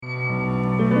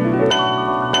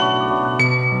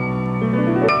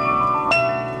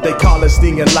call us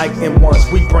the enlightened ones.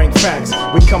 We bring facts.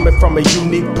 We coming from a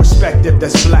unique perspective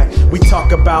that's black. We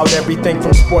talk about everything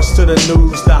from sports to the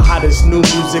news, the hottest new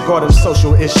music or them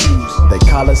social issues. They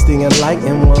call us the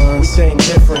enlightened ones. We think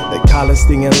different. They call us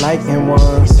the enlightened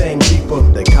ones. We think deeper.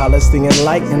 They call us the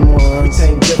enlightened ones. We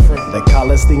think different. They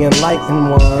call us the enlightened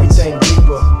ones. We think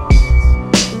deeper.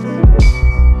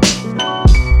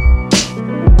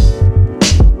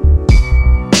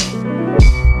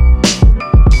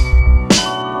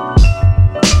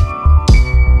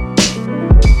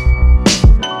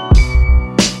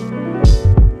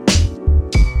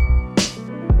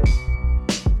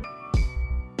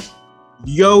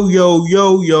 Yo.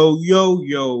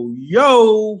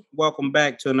 Welcome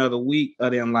back to another week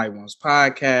of the Enlightened Ones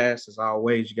podcast. As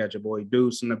always, you got your boy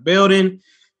Deuce in the building.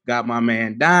 Got my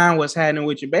man Don. What's happening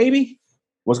with you, baby?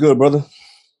 What's good, brother?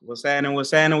 What's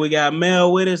happening? We got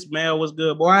Mel with us. Mel, what's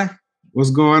good, boy?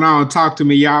 What's going on? Talk to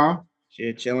me, y'all.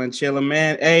 Shit, chilling,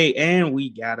 man. Hey, and we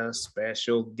got a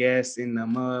special guest in the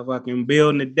motherfucking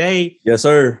building today. Yes,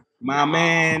 sir. My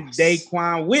man,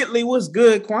 Quon Whitley. What's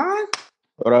good, Quon?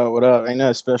 What up? Ain't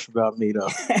nothing special about me, though.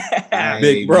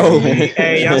 Big bro.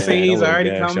 Hey, y'all see he's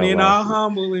already coming in all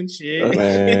humble and shit.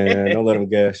 Man, don't let him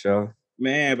gas y'all.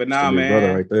 Man, but nah, man.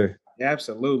 Brother right there.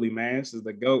 Absolutely, man. This is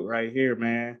the GOAT right here,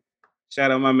 man.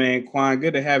 Shout out my man, Quon.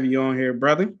 Good to have you on here,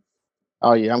 brother.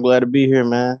 Oh, yeah. I'm glad to be here,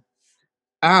 man.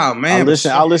 Oh, man.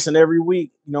 I listen every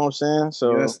week. You know what I'm saying?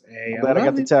 So yes, hey, I'm glad I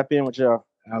got to tap in with y'all.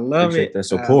 I love Appreciate it. that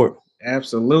support.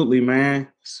 Absolutely, man.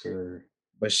 Sir.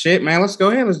 But shit, man, let's go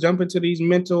ahead. Let's jump into these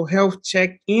mental health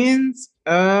check-ins.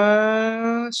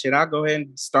 I'll go ahead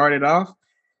and start it off.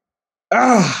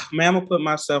 Man, I'm gonna put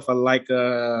myself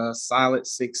a solid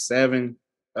 6-7.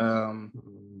 A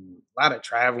lot of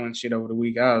traveling shit over the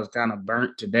week. I was kind of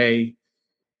burnt today.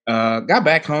 Got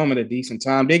back home at a decent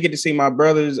time. Did get to see my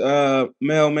brothers,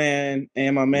 Mailman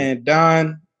and my man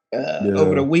Don,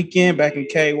 over the weekend back in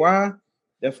KY.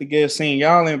 Definitely good seeing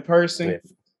y'all in person. Yeah.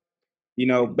 You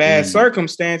know, bad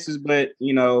circumstances, but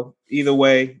you know, either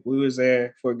way, we was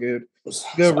there for good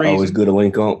reason. Always good to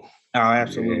link up. Oh,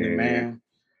 absolutely, man.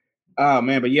 Oh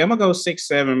man, but yeah, I'm gonna go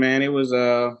 6-7, man. It was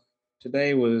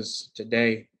today.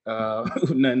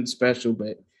 Nothing special,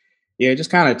 but yeah, just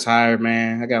kind of tired,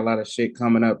 man. I got a lot of shit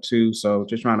coming up too, so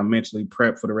just trying to mentally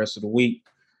prep for the rest of the week.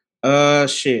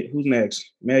 Who's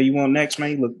next? Mel, you want next,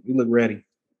 man? You look ready.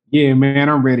 Yeah, man,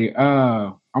 I'm ready.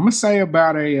 I'm gonna say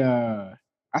about an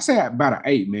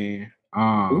 8, man.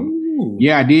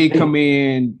 Yeah, I did come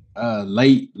in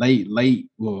late.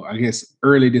 Well, I guess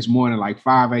early this morning, like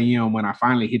 5 a.m. when I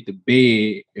finally hit the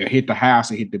house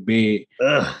and hit the bed.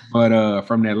 But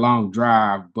from that long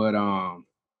drive. But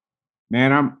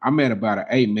man, I'm at about an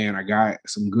 8, man. I got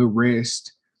some good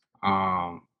rest.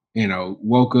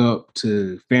 Woke up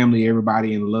to family,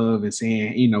 everybody in love and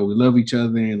saying, we love each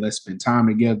other and let's spend time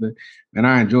together. And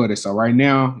I enjoyed it. So right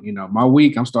now, my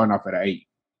week, I'm starting off at an 8.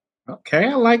 Okay,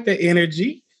 I like the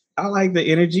energy. Don's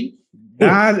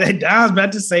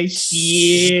about to say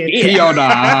shit. He on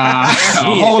a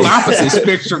whole opposite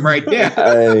spectrum right there.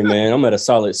 Hey, man, I'm at a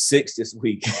solid 6 this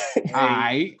week. All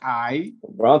right.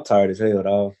 Bro, I'm tired as hell,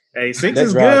 dog. Hey, 6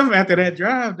 is good after that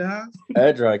drive, dog.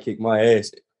 That drive kicked my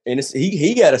ass. And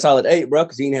he got a solid 8, bro,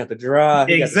 because he didn't have to drive.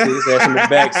 He exactly. got to sit his ass in the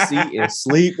back seat and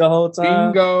sleep the whole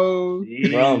time. Bingo.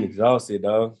 Bro, I'm exhausted,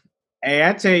 dog. Hey,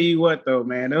 I tell you what, though,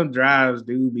 man, them drives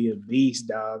do be a beast,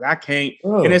 dog. I can't.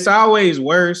 And it's always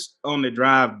worse on the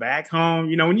drive back home.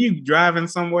 You know, when you driving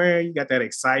somewhere, you got that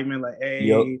excitement, like, hey,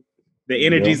 the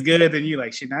energy's good. Then you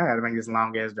like, shit, now I got to make this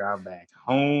long-ass drive back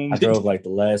home. I drove like the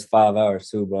last 5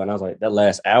 hours, too, bro. And I was like, that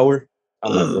last hour,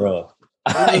 I'm like, bro,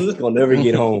 I ain't going to never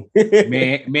get home.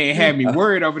 man had me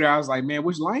worried over there. I was like, man,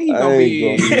 which lane you going to be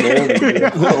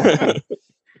in?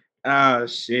 Oh,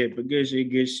 shit. But good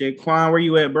shit. Quon, where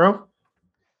you at, bro?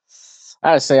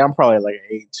 I'd say I'm probably like an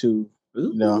 8 too.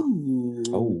 You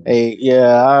know, 8.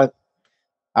 Yeah,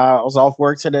 I was off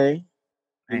work today.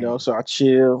 So I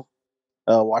chill.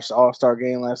 Watched the All-Star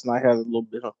game last night. Had a little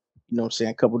bit of,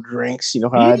 a couple drinks. You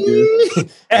know how I do.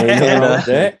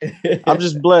 I'm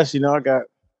just blessed. I'm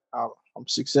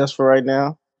successful right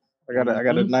now. I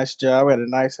got a nice job. I got a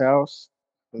nice house,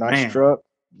 a nice truck.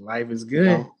 Life is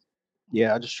good.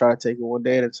 I just try to take it one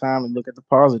day at a time and look at the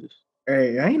positives.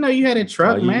 Hey, I didn't know you had a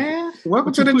truck, man.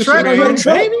 Welcome to the truck,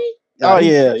 baby. Oh,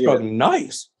 yeah. Truck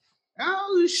nice.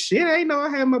 Oh, shit. I didn't know I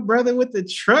had my brother with the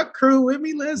truck crew with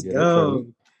me. Let's go.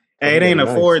 Hey, it ain't a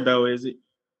Ford, though, is it?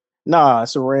 Nah,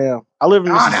 it's a Ram. I live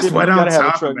in Mississippi. That's what I'm talking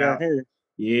have a truck about. Down here.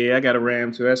 Yeah, I got a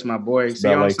Ram, too. That's my boy. It's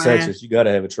about like Texas. You got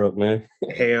to have a truck, man.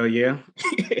 Hell yeah.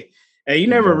 Hey, you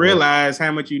never realize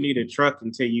how much you need a truck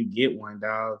until you get one,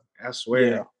 dog. I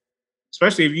swear.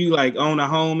 especially if you like own a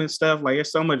home and stuff. Like,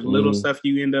 there's so much little stuff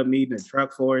you end up needing a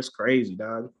truck for. It's crazy,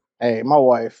 dog. Hey, my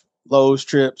wife, Lowe's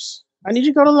trips. I need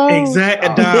you to go to Lowe's.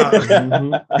 Exactly,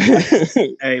 dog.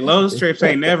 Hey, Lowe's trips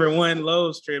ain't never one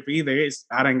Lowe's trip either.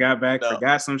 I done got back,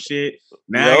 forgot some shit.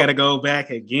 Now I gotta go back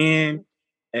again.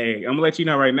 Hey, I'm gonna let you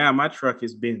know right now, my truck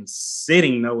has been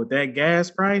sitting though with that gas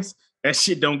price. That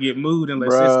shit don't get moved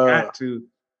unless it's got to.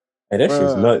 Hey, that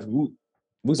shit's nuts. We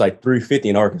was like 350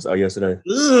 in Arkansas yesterday.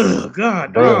 Ugh,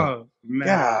 God, dog.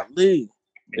 Golly.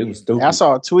 It was stupid. I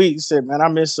saw a tweet that said, man, I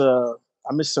miss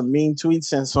some mean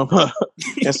tweets and some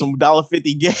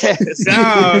 $1.50 gas.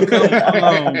 Oh, come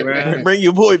on, bro. Bring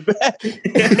your boy back.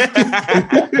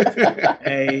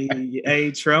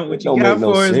 hey, Trump, what you got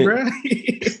for us, bro?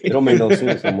 It don't make no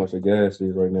sense how much the gas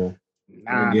is right now.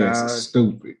 Nah, gas is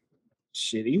stupid.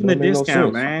 Shit, even the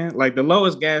discount, man. Like the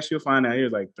lowest gas you'll find out here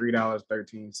is like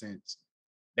 $3.13.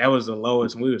 That was the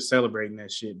lowest, and we were celebrating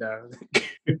that shit, dog.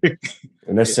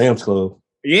 And that's Sam's Club.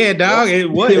 Yeah, dog.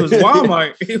 It was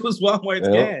Walmart. It was Walmart's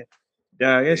gas.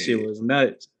 Dog, that shit was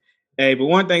nuts. Hey, but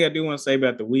one thing I do want to say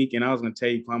about the weekend, I was gonna tell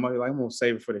you, Quon, I'm gonna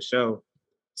save it for the show.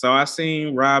 So I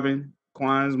seen Robin,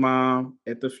 Quon's mom,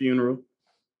 at the funeral.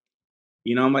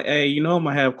 You know, I'm like, hey, you know, I'm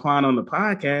gonna have Quon on the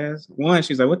podcast. One,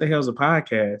 she's like, what the hell's a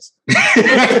podcast?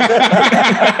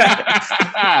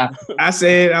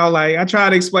 I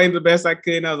tried to explain the best I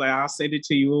could. And I was like, I'll send it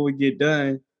to you when we get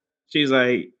done. She's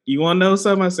like, you want to know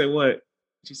something? I said, what?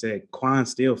 She said, Quon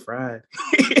still fried.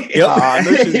 Yep. I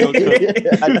knew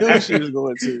she was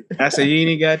going to. I said, you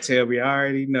ain't got to tell me. I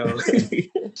already know.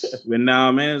 But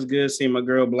nah, man, it's good seeing my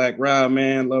girl Black Rob,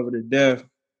 man. Love her to death.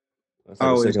 That's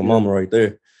like a second mama right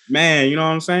there. Man, you know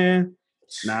what I'm saying?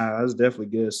 Nah, that's definitely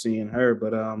good seeing her.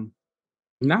 But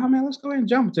nah, man, let's go ahead and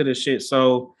jump into this shit.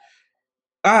 So,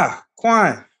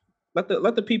 Quon, let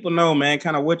the people know, man,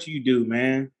 kind of what you do,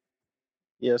 man.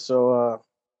 Yeah, so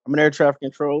I'm an air traffic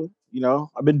controller. You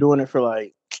know, I've been doing it for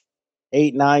like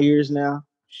 8-9 years now.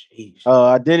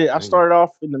 I did it. I started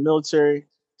off in the military.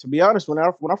 To be honest, when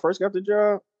I first got the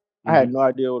job, I had no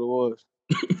idea what it was.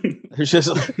 It's just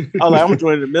I was like, I'm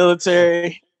joining the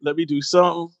military. Let me do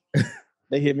something.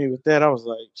 They hit me with that. I was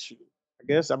like, shoot, I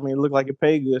guess. I mean, it looked like it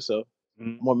paid good, so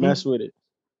I'm gonna mess with it.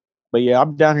 But yeah,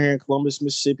 I'm down here in Columbus,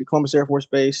 Mississippi, Columbus Air Force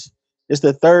Base. It's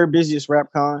the third busiest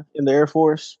rap con in the Air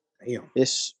Force. Damn.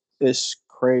 It's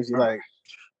crazy, like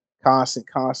constant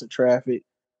traffic.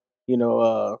 You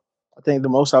know, I think the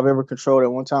most I've ever controlled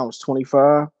at one time was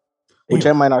 25, which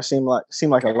that might not seem like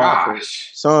a lot for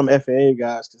some FAA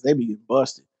guys because they be getting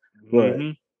busted. But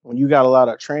when you got a lot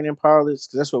of training pilots,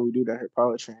 because that's what we do down here,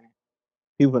 pilot training,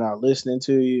 people not listening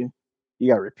to you, you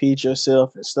got to repeat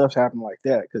yourself and stuff's happening like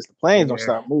that because the planes don't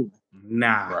stop moving.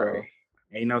 Nah, right.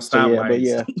 Ain't no stop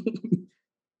lights.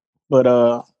 But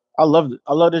I love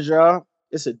the job.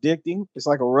 It's addicting. It's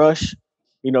like a rush.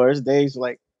 You know, there's days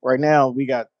like right now we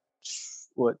got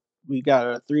a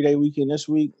 3-day weekend this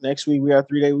week. Next week we got a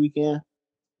 3-day weekend.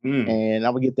 And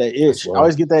I'm gonna get that itch. I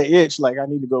always get that itch like I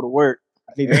need to go to work.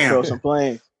 I need to throw some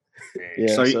planes.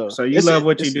 Yeah. So you love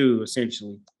what you do,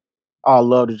 essentially. I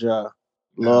love the job.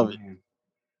 Love it.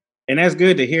 And that's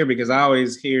good to hear because I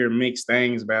always hear mixed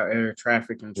things about air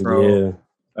traffic control.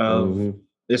 Yeah.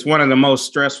 It's one of the most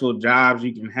stressful jobs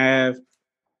you can have.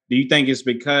 Do you think it's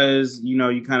because, you know,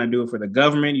 you kind of do it for the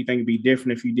government? You think it'd be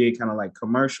different if you did kind of like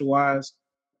commercial wise?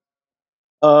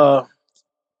 Nah,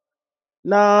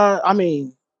 I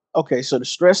mean, okay, so the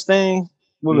stress thing,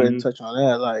 we're going to touch on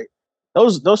that. Like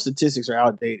those statistics are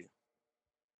outdated,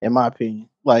 in my opinion.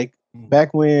 Like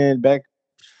back when they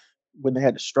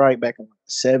had the strike back in the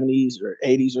 70s or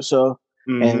 80s or so,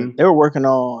 and they were working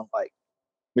on like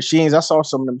machines. I saw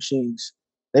some of the machines.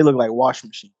 They look like washing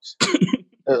machines.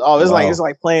 It's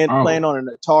like playing on an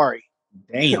Atari.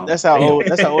 Damn. That's how old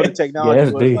the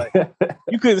technology was. Like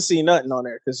you couldn't see nothing on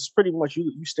there because it's pretty much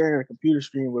you staring at a computer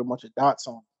screen with a bunch of dots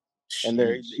on, and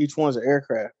each one's an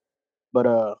aircraft.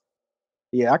 But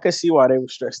yeah, I could see why they were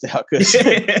stressed out because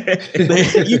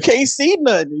you can't see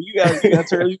nothing. You got to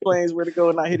turn these planes where to go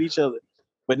and not hit each other.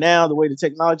 But now the way the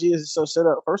technology is so set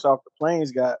up, first off, the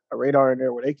planes got a radar in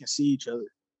there where they can see each other.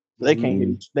 So they can't hit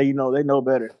each. They know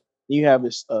better. You have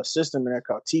this system in there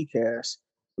called TCAS,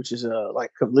 which is a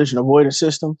like collision avoidance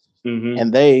system,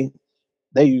 and they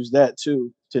use that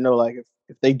too to know like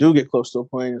if they do get close to a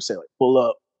plane and say like pull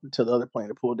up to the other plane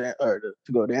to pull down or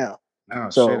to go down. Oh,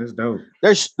 so shit, that's dope.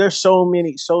 There's so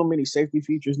many safety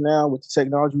features now with the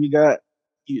technology we got.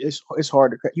 It's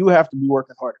hard to you have to be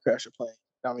working hard to crash a plane.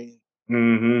 I mean,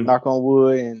 knock on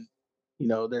wood, and you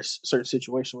know there's certain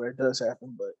situations where it does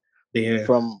happen, but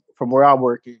from where I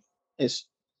work, it's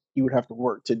you would have to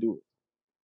work to do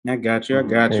it. I got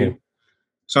you.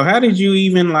 So how did you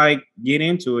even like get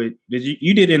into it?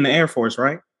 You did it in the Air Force,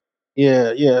 right?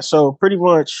 Yeah. So pretty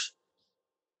much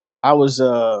I was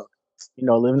living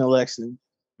in Lexington.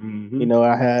 Mm-hmm.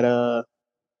 I had a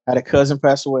cousin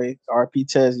pass away, RP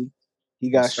Tezzy. He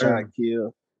got shot,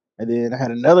 killed. And then I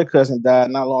had another cousin died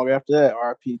not long after that,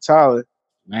 RP Tyler.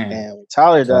 Man. And when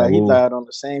Tyler died, he died on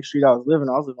the same street I was living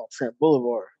on. I was living on Trent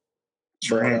Boulevard.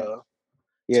 Trent.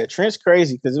 But Trent's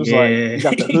crazy because it was like you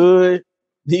got the hood,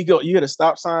 you get a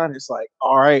stop sign. It's like,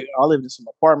 all right, I lived in some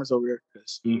apartments over here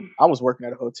because I was working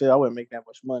at a hotel. I wasn't making that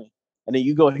much money. And then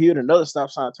you go here to another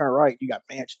stop sign, turn right, you got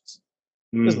mansions.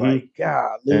 It's like,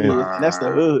 God, and that's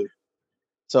the hood.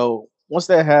 So once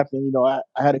that happened, I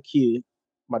had a kid,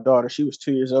 my daughter. She was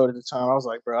 2 years old at the time. I was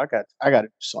like, bro, I got to do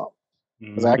something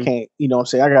because I can't.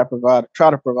 I got to try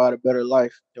to provide a better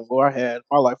life than what I had.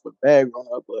 My life was bad growing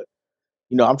up, but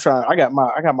I'm trying. I got my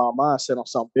mindset on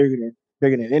something bigger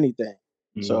than anything.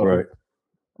 So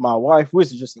my wife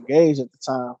was just engaged at the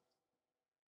time,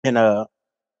 and I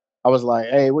was like,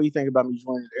 hey, what do you think about me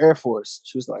joining the Air Force?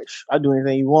 She was like, I do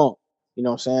anything you want. You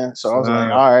know what I'm saying? So I was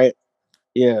like, all right.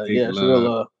 Yeah, it's real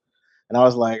love. And I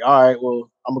was like, all right, well,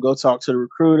 I'm going to go talk to the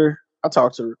recruiter. I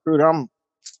talked to the recruiter. I'm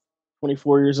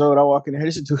 24 years old. I walk in there.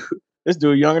 This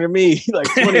dude younger than me, like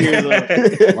 20 years old.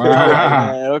 Wow. Like,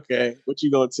 man, okay, what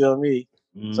you going to tell me?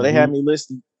 So they had me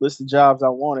list the jobs I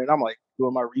wanted. I'm like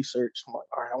doing my research. I'm like,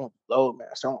 all right, I want to be load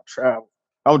master. I want to travel.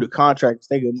 I want to do contracts.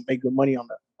 They can make good money on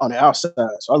the outside.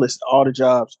 So I listed all the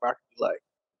jobs where I could be like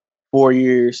 4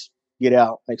 years, get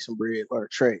out, make some bread, learn a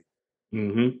trade.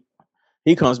 Mm-hmm.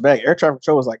 He comes back. Air traffic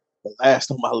control was like the last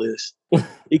on my list.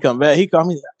 He come back. He called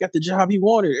me. I got the job he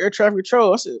wanted. Air traffic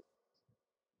control. I said,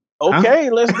 okay,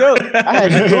 let's go. I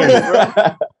had to do it,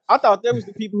 bro. I thought that was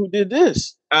the people who did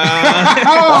this. I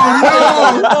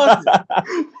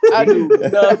do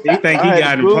nothing. You think he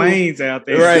got in planes out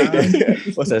there, right?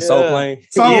 What's that? Soul plane.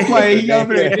 Soul plane. He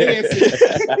over there dancing.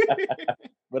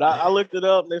 But I looked it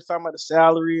up. They was talking about the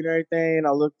salary and everything. I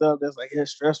looked up. That's like,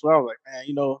 it's stressful. I was like, man,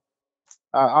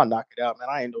 I'll knock it out, man.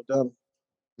 I ain't no dummy.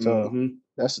 So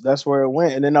that's where it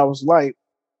went. And then I was like,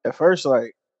 at first,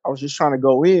 like I was just trying to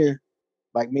go in,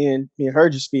 like me and her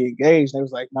just be engaged. And they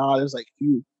was like, nah, it was like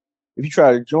if you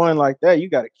try to join like that, you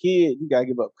got a kid, you gotta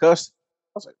give up custody.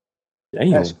 I was like,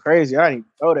 damn. That's crazy. I didn't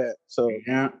even know that. So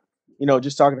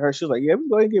just talking to her, she was like, yeah, we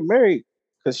go ahead and get married.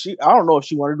 Cause I don't know if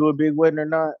she wanted to do a big wedding or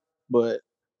not, but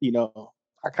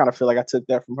I kind of feel like I took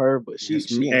that from her, but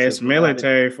it's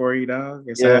military for you, dog.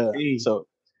 It's happy. So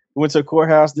we went to the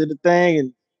courthouse, did the thing,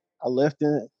 and I left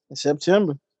in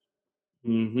September.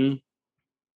 Mm-hmm.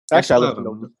 Actually, I left in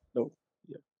November.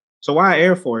 Yeah. So why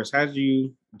Air Force? How did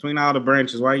you, between all the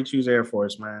branches, why you choose Air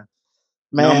Force, man?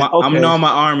 Man, I'm my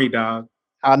Army, dog.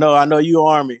 I know you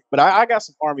Army, but I got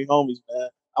some Army homies, man.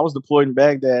 I was deployed in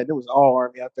Baghdad. It was all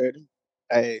Army out there.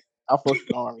 Hey, I fucked with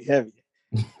the Army heavy.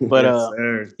 But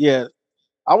yes,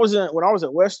 I wasn't when I was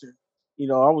at Western. I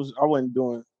wasn't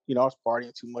doing. I was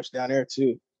partying too much down there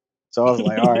too. So I was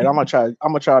like, all right, I'm gonna try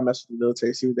to mess with the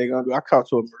military, see what they're gonna do. I talked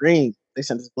to a Marine. They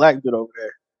sent this black dude over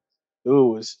there.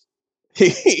 Dude was,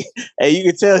 hey, you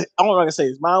can tell. I'm not gonna say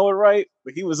his mind was right,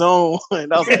 but he was on.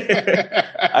 And I was like,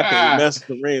 I can't mess with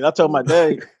the Marines. I told my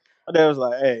dad. My dad was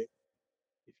like, hey,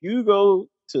 if you go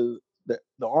to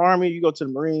the Army, you go to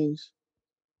the Marines,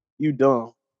 you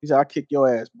dumb. He said, I'll kick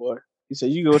your ass, boy. He said,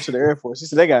 you go to the Air Force. He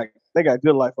said, they got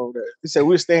good life over there. He said, we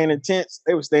were staying in tents.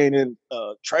 They were staying in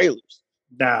trailers.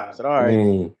 I said, all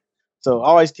right. So I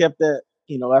always kept that,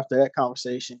 after that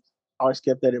conversation, I always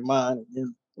kept that in mind. And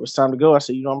then it was time to go. I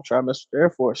said, I'm going to try to mess with the Air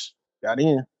Force. Got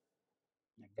in.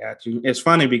 I got you. It's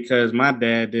funny because my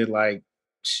dad did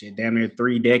damn near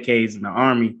 3 decades in the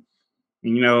Army.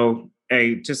 And,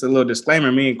 hey, just a little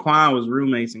disclaimer, me and Quon was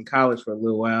roommates in college for a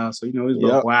little while. So, we was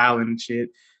both wild and shit.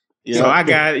 Yep. So I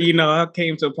got, I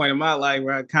came to a point in my life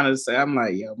where I kind of say, I'm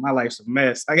like, yo, my life's a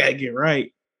mess. I got to get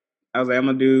right. I was like, I'm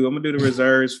gonna do the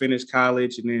reserves, finish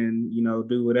college, and then,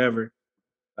 do whatever.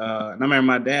 And I remember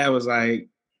my dad was like,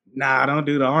 nah, don't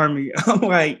do the Army. I'm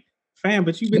like, fam,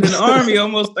 but you've been in the Army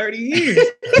almost 30 years.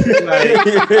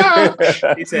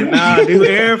 He said, nah, do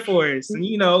Air Force. And,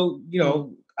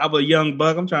 I'm a young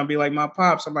buck. I'm trying to be like my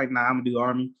pops. I'm like, nah, I'm gonna do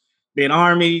Army. Then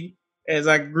Army, as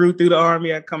I grew through the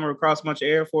Army, I come across a bunch of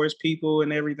Air Force people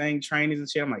and everything, trainings and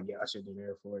shit. I'm like, yeah, I should do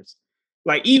Air Force.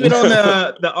 Like, even on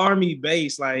the Army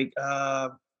base, like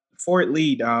Fort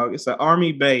Lee, dog, it's an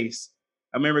Army base.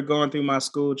 I remember going through my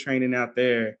school training out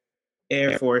there,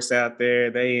 Air Force out there.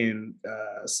 They in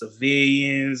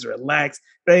civilians, relaxed.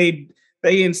 They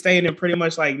in staying in pretty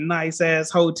much like nice ass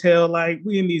hotel. Like,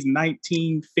 we in these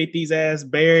 1950s ass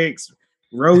barracks,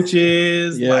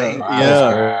 roaches.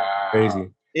 Crazy.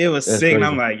 It was That's sick. And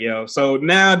crazy. I'm like, yo. So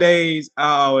nowadays,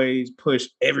 I always push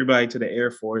everybody to the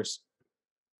Air Force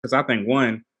because I think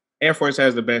one, Air Force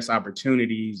has the best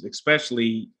opportunities,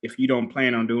 especially if you don't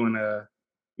plan on doing a,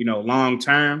 long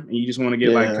term and you just want to get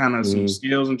like Yeah. kind of some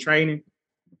skills and training.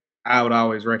 I would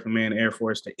always recommend Air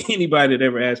Force to anybody that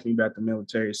ever asked me about the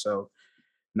military. So,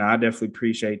 no, I definitely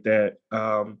appreciate that.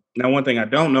 Now, one thing I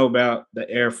don't know about the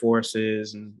Air Force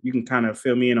is, and you can kind of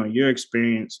fill me in on your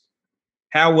experience.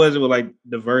 How was it with like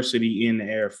diversity in the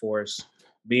Air Force,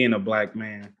 being a black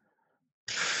man?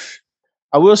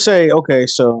 I will say, okay,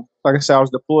 so like I said, I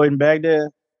was deployed in Baghdad,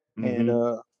 and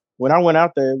when I went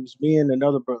out there, it was me and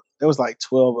another brother. There was like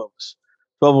 12 of us,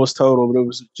 12 of us total, but it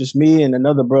was just me and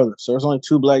another brother. So there's only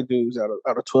 2 black dudes out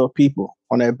of 12 people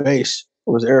on that base.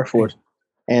 It was Air Force,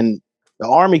 and the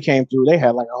Army came through. They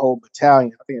had like a whole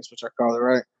battalion. I think that's what y'all call it,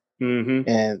 right?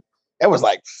 And it was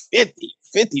like 50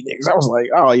 niggas. I was like,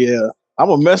 oh yeah, I'm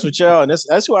gonna mess with y'all, and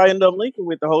that's who I ended up linking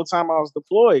with the whole time I was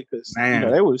deployed because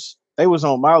they was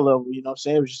on my level. You know what I'm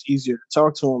saying? It was just easier to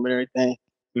talk to them and everything.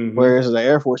 Whereas the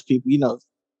Air Force people,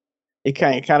 it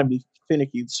kind of be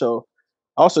finicky. So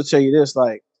I also tell you this,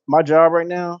 like my job right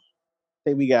now, I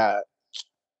think we got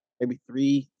maybe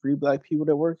three black people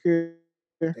that work here.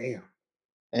 Damn.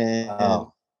 And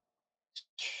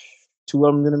 2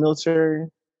 of them in the military.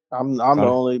 I'm the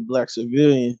only black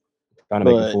civilian. Trying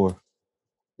to make it 4.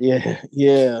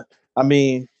 Yeah. I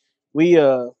mean, we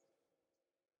had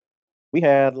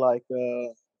like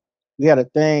we had a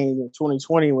thing in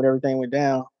 2020 when everything went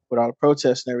down with all the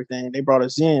protests and everything. They brought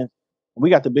us in. We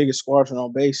got the biggest squadron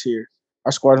on base here.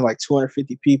 Our squadron like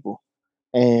 250 people,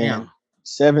 and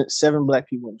seven black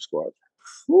people in the squadron.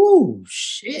 Ooh,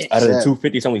 shit! Out of the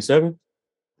 250, it's only 7.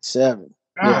 7.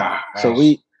 Yeah. So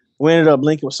we ended up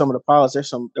linking with some of the pilots. There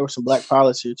were some black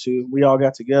pilots here too. We all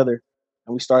got together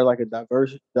and we started like a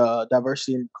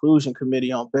diversity and inclusion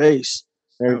committee on base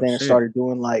and everything, and started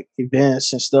doing like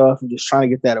events and stuff and just trying to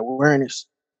get that awareness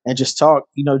and just talk,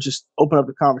 just open up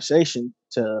the conversation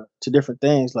to different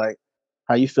things like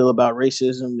how you feel about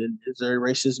racism and is there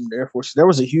racism in the Air Force. There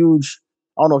was a huge,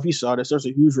 I don't know if you saw this, there's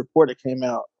a huge report that came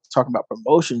out talking about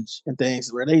promotions and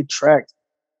things where they tracked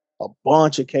a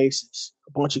bunch of cases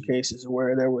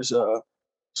where there was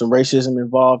some racism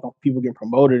involved on people getting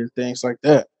promoted and things like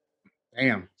that.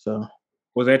 Damn. So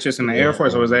was that just in the Air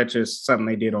Force or was that just something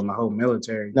they did on the whole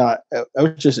military? No, it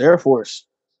was just Air Force.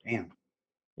 Damn.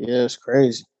 Yeah, it's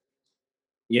crazy.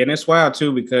 Yeah, and it's wild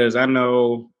too because I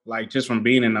know, like, just from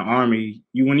being in the Army,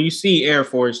 when you see Air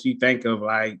Force, you think of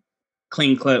like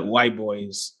clean cut white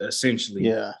boys, essentially.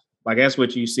 Yeah, like that's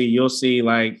what you see. You'll see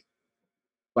like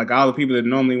all the people that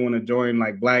normally want to join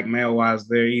like black male wise,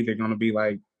 they're either going to be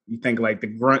like, you think like the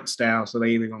grunt style, so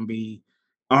they either going to be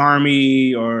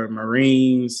Army or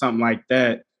Marines, something like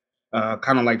that,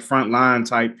 kind of like frontline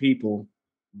type people.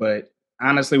 But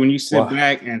honestly, when you sit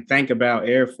back and think about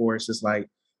Air Force, it's like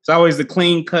it's always the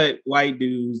clean cut white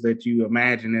dudes that you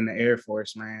imagine in the Air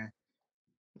Force, man.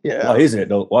 Yeah. Why is it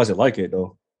though? Why is it like it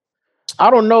though? I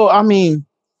don't know. I mean,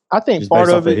 I think just part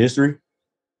based of off it, history.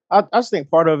 I just think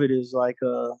part of it is like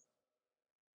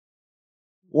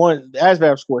one, the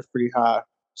ASVAB score is pretty high,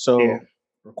 so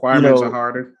requirements are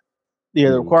harder. Yeah,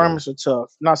 the requirements are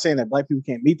tough. I'm not saying that black people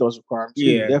can't meet those requirements.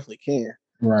 Yeah, you definitely can.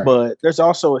 Right. But there's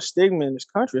also a stigma in this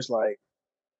country. It's like,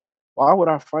 why would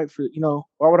I fight for?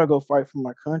 Why would I go fight for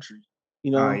my country? A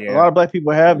lot of black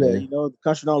people have that. The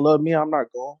country don't love me. I'm not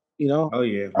going. Oh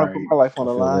yeah, I put my life on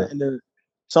the line. And then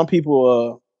some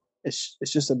people, it's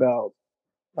just about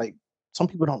like some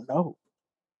people don't know.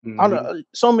 I don't know.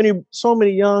 So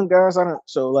many young guys.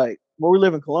 So like where we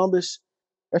live in Columbus,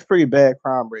 that's pretty bad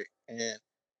crime rate. And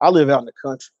I live out in the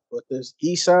country, but this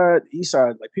east side,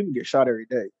 like people get shot every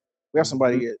day. We have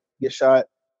somebody get shot.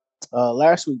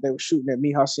 Last week they were shooting at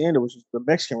Mi Hacienda, which is the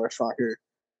Mexican restaurant here.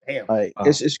 Damn. Like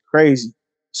it's crazy.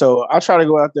 So I try to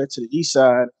go out there to the east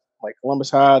side, like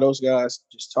Columbus High, those guys,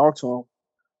 just talk to them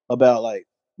about like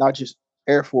not just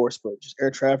Air Force, but just air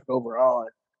traffic overall, and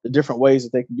the different ways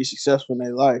that they can be successful in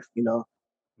their life.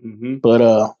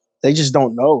 But they just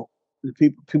don't know. The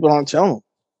people don't tell them.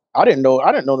 I didn't know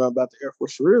nothing about the Air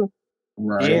Force for real.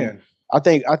 Right. Yeah. I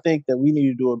think that we need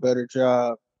to do a better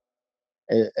job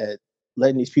at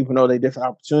letting these people know they different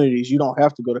opportunities. You don't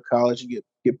have to go to college and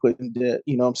get put in debt.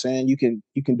 You know what I'm saying? You can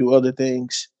do other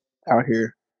things out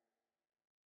here.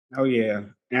 Oh yeah.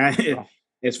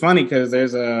 It's funny because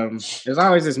there's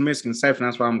always this misconception.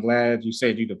 That's why I'm glad you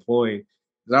said you deployed.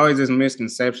 There's always this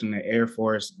misconception that Air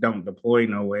Force don't deploy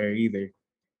nowhere either.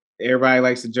 Everybody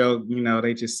likes to joke,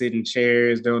 they just sit in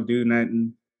chairs, don't do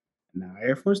nothing. No,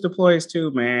 Air Force deploys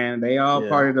too, man. They all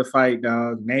part of the fight,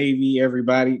 dog. Navy,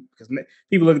 everybody, because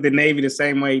people look at the Navy the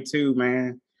same way too,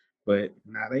 man. But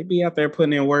nah, they be out there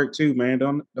putting in work too, man.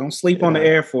 Don't sleep on the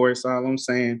Air Force. All I'm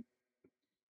saying.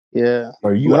 Yeah.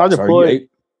 Are you? When I deployed,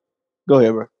 go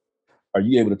ahead, bro. Are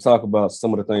you able to talk about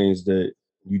some of the things that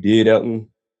you did out in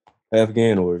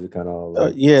Afghan, or is it kind of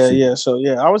like yeah. So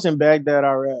I was in Baghdad,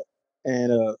 Iraq,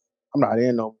 and I'm not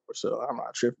in no more, so I'm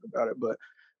not tripping about it. But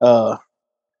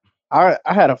I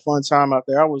had a fun time out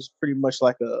there. I was pretty much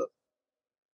like a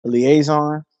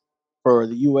liaison for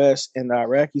the U.S. and the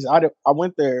Iraqis. I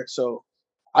went there, so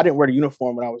I didn't wear the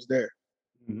uniform when I was there.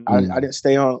 I didn't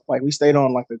stay on, like, we stayed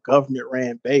on like a government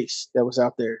ran base that was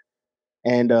out there,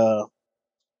 and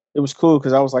it was cool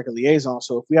because I was like a liaison.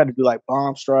 So if we had to do like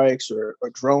bomb strikes or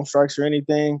drone strikes or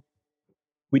anything,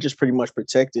 we just pretty much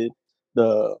protected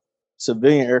the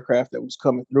civilian aircraft that was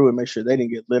coming through and make sure they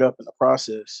didn't get lit up in the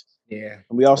process. Yeah.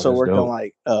 And we also worked on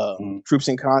like troops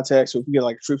in contact. So if we get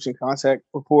like a troops in contact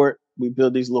report, we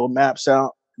build these little maps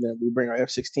out, and then we bring our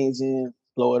F-16s in,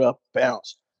 blow it up,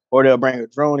 bounce. Or they'll bring a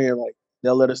drone in, like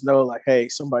they'll let us know, like, hey,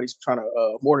 somebody's trying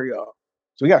to mortar y'all.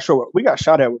 So we got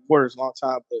shot at with mortars a long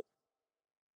time, but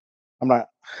I'm not.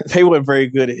 They weren't very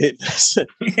good at hitting us.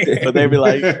 But they'd be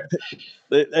like,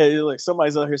 like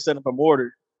somebody's out here setting up a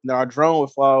mortar. Now our drone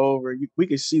would fly over. We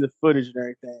could see the footage and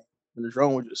everything, and the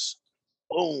drone would just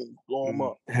boom, blow them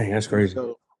up. Dang, that's crazy.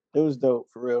 It was dope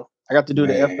for real. I got to do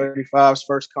the F-35's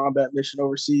first combat mission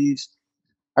overseas.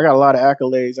 I got a lot of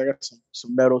accolades. I got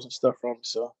some medals and stuff from it.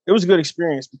 So it was a good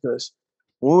experience because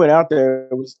when we went out there,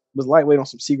 it was lightweight on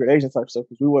some secret agent type stuff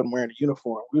because we wasn't wearing a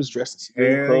uniform. We was dressed in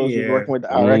civilian clothes. We was working with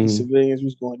the Iraqi civilians. We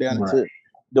was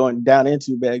going down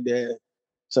into Baghdad.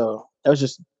 So that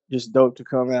was just dope to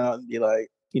come out and be like,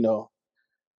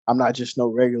 I'm not just no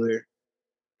regular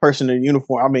person in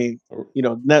uniform. I mean,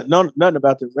 nothing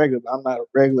about the regular. I'm not a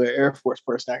regular Air Force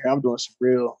person out here. I'm doing some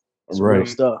real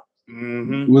stuff.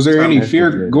 Mm-hmm. Was there any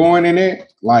fear going in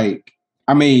it? Like,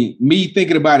 I mean, me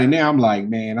thinking about it now, I'm like,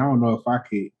 man, I don't know if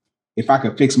I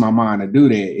could fix my mind to do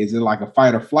that. Is it like a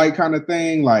fight or flight kind of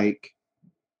thing? Like,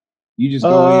 you just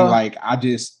go in like,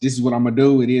 this is what I'm gonna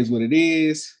do. It is what it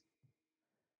is.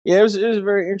 Yeah, it was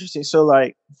very interesting. So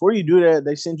like before you do that,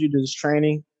 they send you to this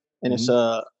training, and it's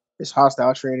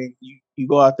hostile training. You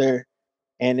go out there,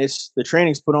 and the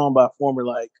training's put on by former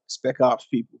like spec ops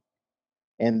people,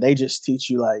 and they just teach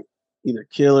you like either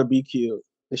kill or be killed.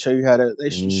 They show you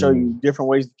show you different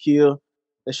ways to kill.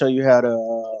 They show you how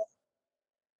to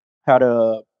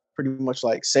pretty much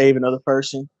like save another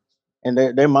person. And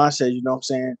their mindset, you know what I'm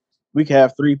saying? We can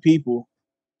have 3 people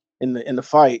in the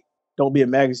fight. Don't be a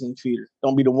magazine feeder.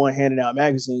 Don't be the one handing out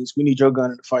magazines. We need your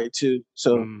gun in the fight too.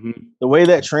 So the way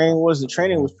that training was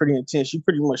pretty intense. You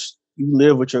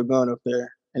live with your gun up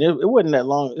there. And it wasn't that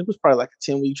long. It was probably like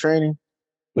a 10-week training.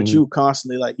 But you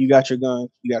constantly, like, you got your gun,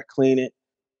 you got to clean it.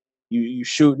 You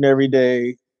shooting every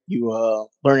day. You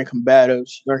learning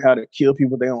combatives. You learn how to kill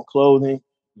people with their own clothing.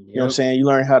 Yep. You know what I'm saying? You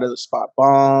learn how to spot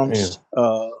bombs.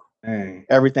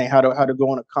 Everything. How to go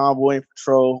on a convoy and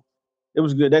patrol. It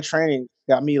was good. That training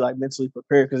got me like mentally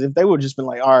prepared because if they would have just been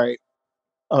like, all right,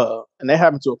 and that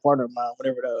happened to a partner of mine.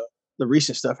 Whenever the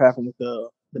recent stuff happened with the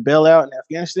bailout in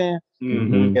Afghanistan,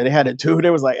 yeah, they had a dude. They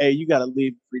was like, hey, you got to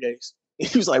leave in 3 days.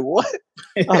 He was like, "What?"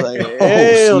 I was like,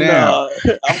 "Hell no!"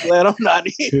 I'm glad I'm not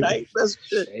in. I ain't messing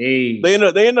with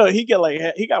shit. They know he got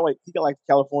like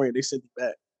California. They sent him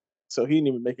back, so he didn't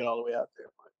even make it all the way out there.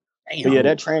 But yeah,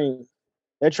 that training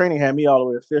had me all the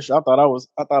way official. I thought I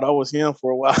was him for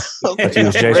a while. But you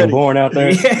was Jason Bourne out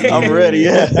there. I'm ready.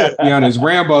 Yeah, be on his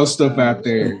Rambo stuff out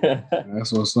there.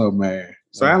 That's what's up, man.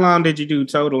 So how long did you do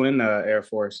total in the Air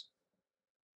Force?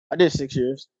 I did 6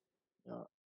 years.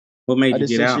 What made you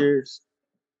get out? 6 years.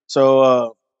 So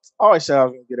I always said I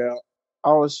was gonna get out. I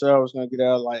always said I was gonna get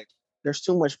out. Like, there's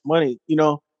too much money.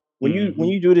 When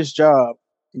you do this job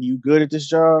and you good at this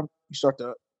job, you start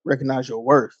to recognize your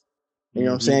worth. You know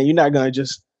what I'm saying? You're not gonna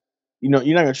just, you're not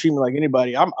gonna treat me like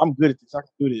anybody. I'm good at this. I can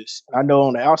do this. I know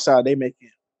on the outside they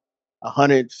making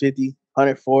 150,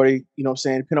 140. You know what I'm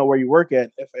saying? Depending on where you work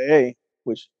at FAA,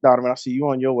 which Donovan, I see you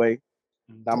on your way.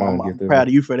 I'm proud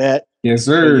of you for that. Yes,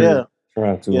 sir. But yeah.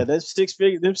 Yeah, that's 6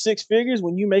 figures. Them 6 figures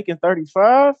when you making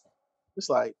 35, it's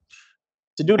like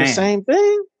to do the same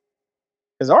thing.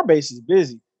 Because our base is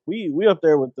busy. We up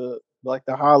there with the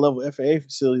high level FAA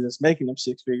facility that's making them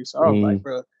 6 figures. So I was like,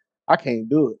 bro, I can't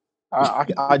do it.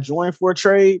 I joined for a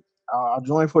trade. I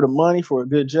joined for the money for a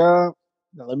good job.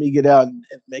 Now let me get out and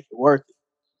make it worth it.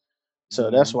 So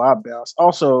that's why I bounced.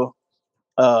 Also,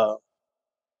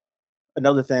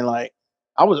 another thing, like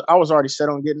I was already set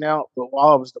on getting out, but while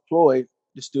I was deployed,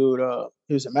 this dude,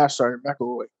 he was a master sergeant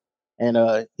McElroy, and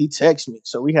he texted me.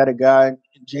 So we had a guy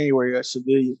in January, a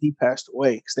civilian. He passed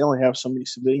away because they only have so many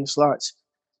civilian slots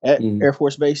at Air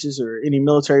Force bases or any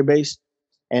military base,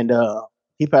 and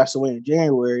he passed away in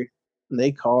January. And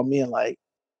they called me in like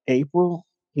April.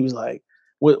 He was like,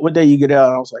 "What day you get out?"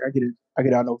 And I was like, I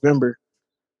get out in November."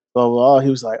 Blah, blah, blah. He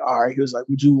was like, "All right." He was like,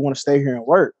 "Would you want to stay here and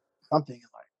work?" I'm thinking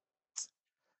like,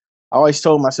 I always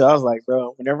told myself, I was like,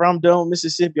 bro, whenever I'm done with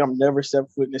Mississippi, I'm never stepping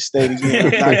foot in this state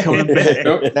again. I'm not coming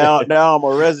back. Now I'm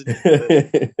a resident.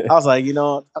 I was like,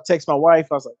 I text my wife.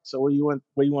 I was like, so what do you want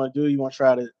to do? You want to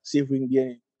try to see if we can get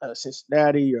in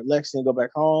Cincinnati or Lexington, go back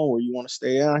home, or you want to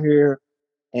stay out here?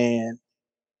 And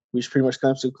we just pretty much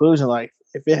come to the conclusion, like,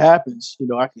 if it happens,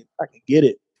 I can get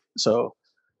it. So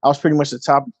I was pretty much the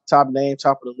top name,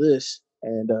 top of the list.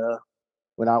 And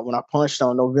when I punched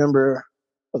on November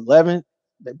 11th,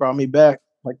 they brought me back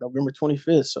like November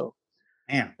 25th. So,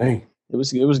 damn, it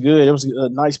was good. It was a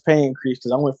nice pay increase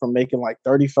because I went from making like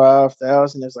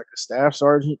 35,000 as like a staff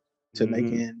sergeant to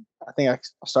making. I think I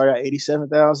started at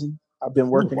 87,000. I've been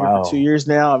working here for 2 years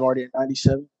now. I'm already at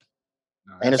 97,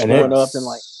 and it's going up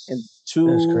in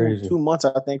two months.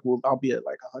 I think I'll be at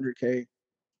like 100K.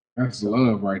 That's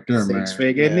love right there, man.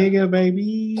 Six-figure nigga,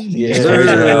 baby.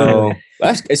 Yeah,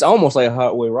 it's almost like a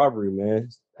highway robbery, man.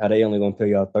 How they only gonna pay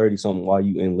y'all 30 something while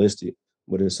you enlisted,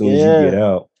 but as soon as you get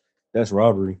out, that's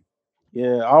robbery.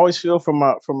 Yeah, I always feel for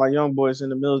my young boys in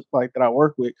the military, like that I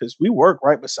work with, because we work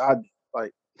right beside them.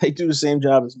 Like they do the same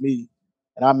job as me,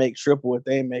 and I make triple what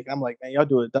they make. I'm like, man, y'all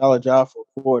do $1 job for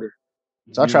a quarter.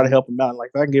 So I try to help them out. Like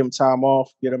if I can give them time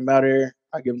off, get them out of there,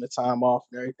 I give them the time off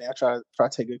and everything. I try to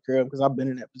take good care of them because I've been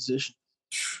in that position.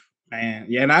 Man,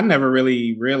 yeah, and I never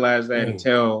really realized that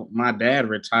until my dad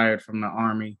retired from the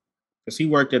Army, because he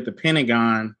worked at the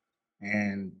Pentagon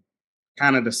and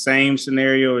kind of the same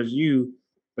scenario as you,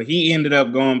 but he ended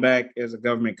up going back as a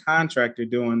government contractor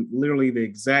doing literally the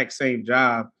exact same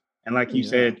job. And like you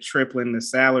said, tripling the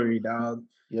salary, dog.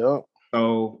 Yep.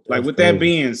 So, like, with that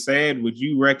being said, would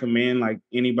you recommend like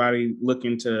anybody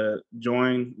looking to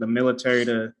join the military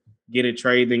to get a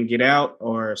trade then get out,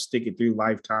 or stick it through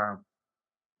lifetime?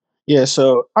 Yeah,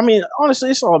 so I mean,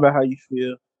 honestly, it's all about how you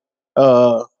feel.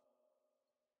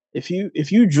 If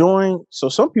you join, so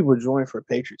some people join for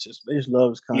patriotism. They just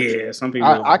love this country. Yeah, some people.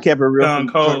 I kept it real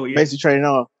cold, basically training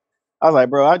on. I was like,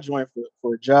 bro, I joined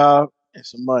for a job and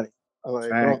some money. I was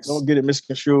like, don't get it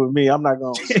misconstrued with me. I'm not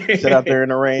gonna sit out there in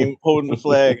the rain holding the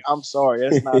flag. I'm sorry,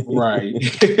 that's not me. Right.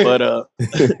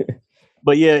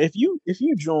 But yeah, if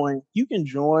you join, you can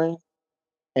join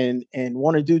and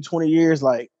want to do 20 years.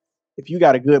 Like if you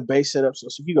got a good base setup, so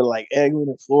if you go to like Eglin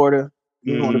in Florida,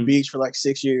 you go on the beach for like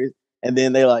 6 years, and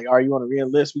then they like, you want to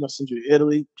re-enlist? We're gonna send you to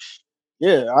Italy.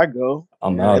 Yeah, I go.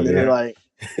 I'm out. And then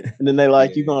they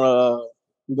like, we're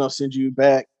gonna send you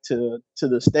back to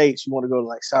the States. You want to go to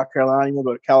like South Carolina, you want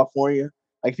to go to California.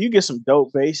 Like if you get some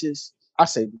dope bases, I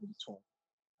say do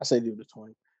the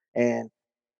 20. And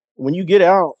when you get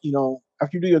out,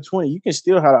 after you do your 20, you can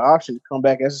still have the option to come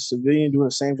back as a civilian doing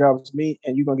the same job as me,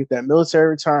 and you're gonna get that military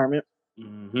retirement.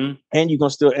 And you're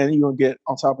gonna get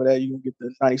on top of that, you're gonna get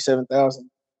the 97,000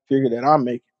 figure that I'm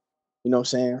making. You know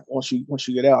what I'm saying? Once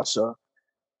you get out. So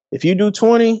if you do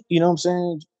 20, you know what I'm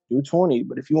saying, do 20.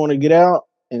 But if you want to get out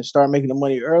and start making the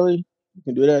money early, you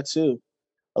can do that too.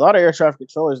 A lot of air traffic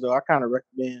controllers, though, I kind of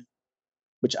recommend,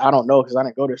 which I don't know because I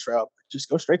didn't go this route, but just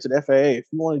go straight to the FAA. If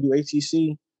you want to do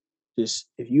ATC, just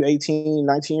if you 18,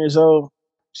 19 years old,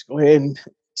 just go ahead and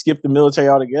skip the military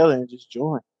altogether and just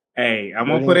join. Hey, I'm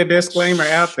going to put a disclaimer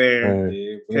out there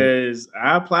because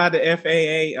I applied to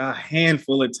FAA a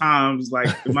handful of times, like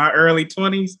in my early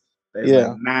 20s.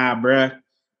 Like, nah, bruh.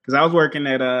 Because I was working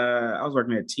at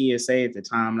TSA at the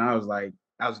time, and I was like,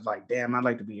 damn, I'd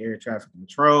like to be air traffic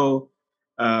control.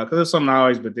 Because it's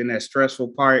something but then that stressful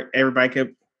part,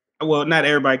 not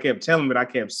everybody kept telling me, but I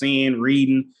kept seeing,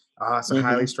 reading. It's a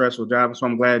highly stressful job. So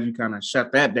I'm glad you kind of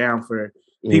shut that down for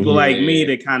people like me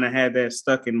that kind of had that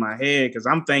stuck in my head, because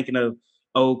I'm thinking of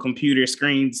old computer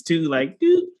screens too, like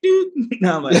doot doot.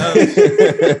 No, I'm like,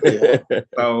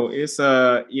 So it's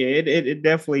it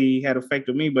definitely had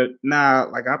affected me, but nah,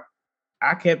 like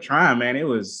I kept trying, man.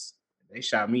 They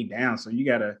shot me down. So you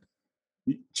gotta,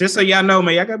 just so y'all know,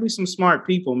 man, y'all gotta be some smart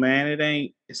people, man.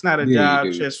 It's not a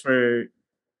job just for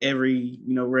every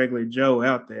regular Joe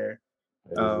out there.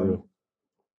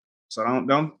 So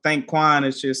don't think Quon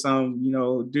is just some,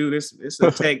 dude. It's a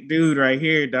tech dude right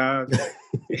here, dog.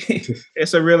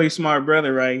 It's a really smart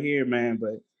brother right here, man.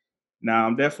 But now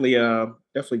I'm definitely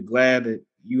glad that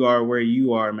you are where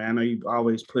you are, man. I know you've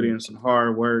always put in some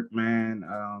hard work, man.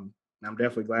 I'm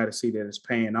definitely glad to see that it's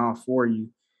paying off for you.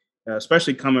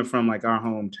 especially coming from like our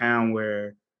hometown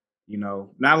where,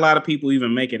 not a lot of people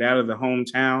even make it out of the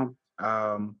hometown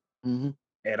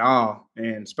at all.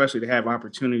 And especially to have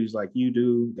opportunities like you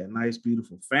do, that nice,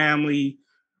 beautiful family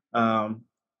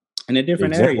in a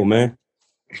different area. Example, man.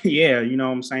 Yeah, you know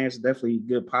what I'm saying? It's definitely a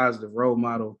good, positive role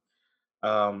model.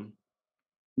 Um,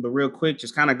 but real quick,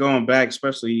 just kind of going back,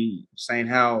 especially saying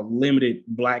how limited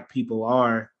Black people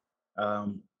are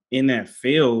in that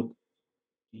field,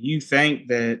 do you think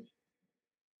that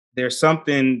there's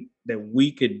something that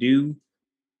we could do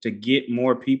to get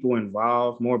more people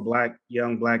involved, more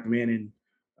young Black men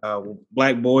and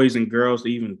Black boys and girls to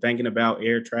even thinking about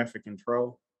air traffic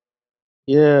control?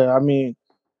 Yeah, I mean,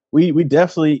 we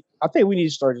definitely. I think we need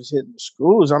to start just hitting the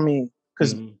schools. I mean,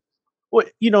 because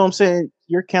what you know, what I'm saying,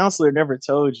 your counselor never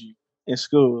told you in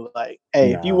school, like,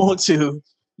 hey, if you want to,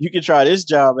 you can try this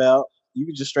job out. You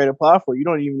can just straight apply for it. You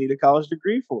don't even need a college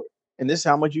degree for it, and this is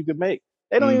how much you could make.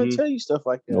 They don't even tell you stuff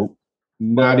like that. Nope,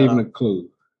 not even a clue.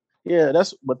 Yeah,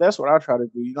 that's what I try to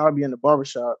do. You know, I be in the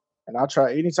barbershop and I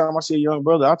try anytime I see a young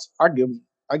brother, I give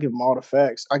him all the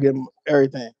facts. I give him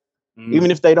everything.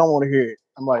 Even if they don't want to hear it.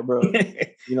 I'm like, bro,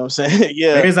 you know what I'm saying?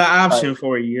 Yeah. Here's an option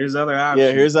for you. Here's other options.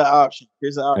 Yeah, here's an option.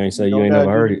 Ain't say you ain't never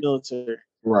heard it. Military.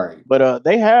 Right. But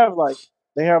they have like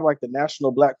the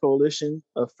National Black Coalition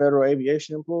of Federal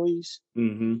Aviation Employees.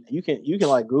 You can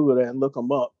like Google that and look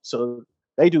them up. So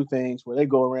they do things where they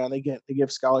go around, they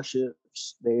give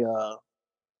scholarships, they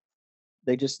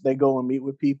go and meet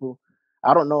with people.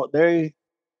 I don't know, they're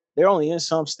only in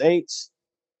some states,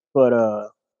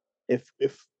 but if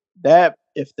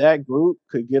that group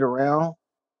could get around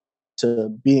to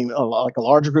being like a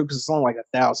larger group, because it's only like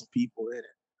 1,000 people in it.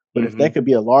 But if that could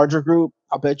be a larger group,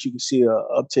 I bet you can see a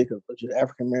uptick of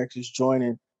African Americans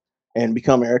joining and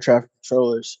becoming air traffic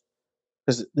controllers.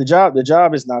 Because the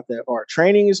job is not that hard.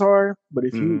 Training is hard, but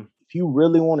if you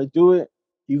really want to do it,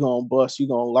 you're gonna bust, you're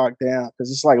gonna lock down,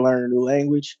 because it's like learning a new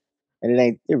language, and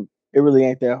it really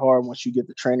ain't that hard once you get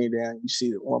the training down. You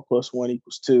see that 1 + 1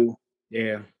 = 2. Yeah,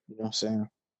 you know what I'm saying.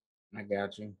 I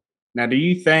got you. Now, do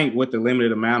you think with the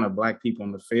limited amount of Black people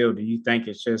in the field, do you think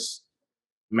it's just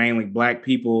mainly Black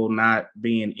people not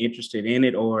being interested in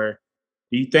it, or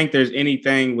do you think there's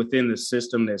anything within the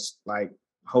system that's like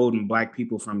holding Black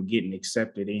people from getting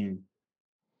accepted in?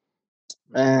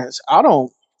 Man, I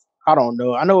don't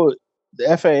know. I know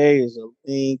the FAA is a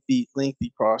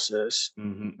lengthy process.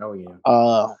 Oh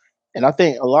yeah. And I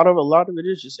think a lot of it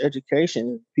is just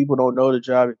education. People don't know the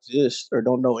job exists or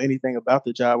don't know anything about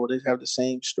the job, or they have the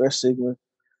same stress signal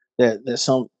that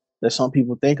some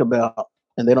people think about,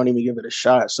 and they don't even give it a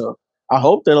shot. So I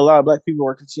hope that a lot of Black people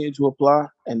are continuing to apply,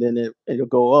 and then it'll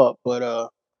go up.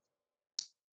 But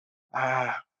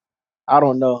I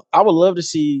don't know. I would love to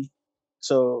see.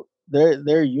 So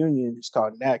their union is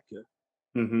called NACA,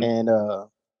 and I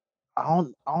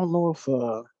don't know if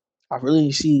I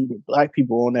really see Black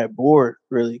people on that board,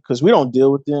 really, because we don't deal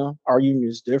with them. Our union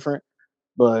is different.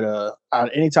 But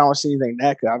anytime I see anything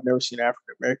NACA, I've never seen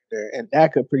African American there. And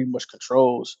NACA pretty much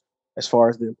controls as far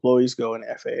as the employees go in the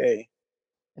FAA.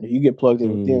 And if you get plugged in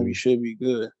with them, you should be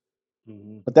good.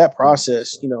 But that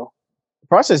process, the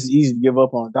process is easy to give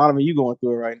up on. Donovan, you going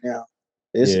through it right now.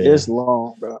 It's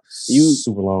long, bro.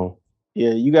 Super long.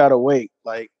 Yeah, you gotta wait.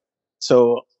 Like,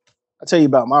 so I'll tell you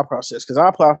about my process, because I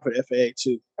applied for the FAA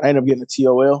too. I ended up getting a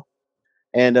TOL,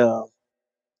 and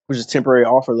which is temporary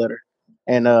offer letter.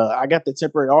 And I got the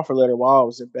temporary offer letter while I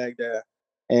was in Baghdad,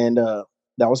 and I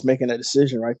was making a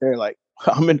decision right there. Like,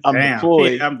 I'm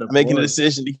deployed. Yeah, I'm making a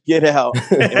decision to get out,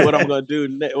 and what I'm gonna do.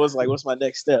 It was like, what's my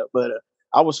next step? But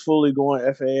I was fully going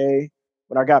FAA.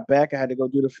 When I got back, I had to go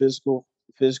do the physical.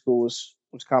 The physical was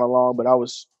kind of long, but I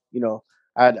was,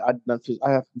 I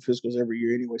have physicals every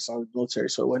year anyway, so I was military,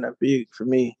 so it wasn't that big for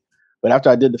me. But after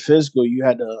I did the physical, you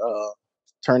had to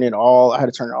I had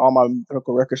to turn in all my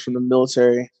medical records from the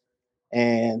military,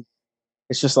 and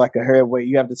it's just like a hair weight.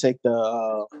 You have to take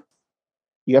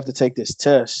this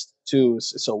test too.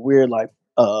 It's a weird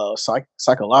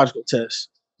psychological test.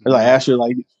 They ask you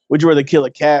like, would you rather kill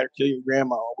a cat or kill your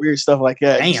grandma? Weird stuff like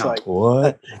that. Damn. Like,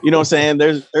 what? You know what I'm saying?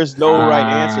 There's no right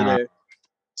answer there.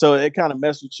 So it kind of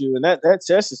messed with you. And that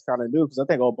test is kind of new, because I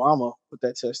think Obama put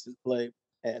that test in play,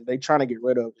 and they trying to get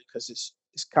rid of it because it's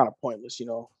kind of pointless,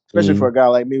 especially for a guy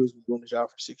like me who's been doing the job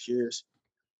for 6 years.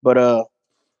 But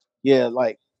yeah,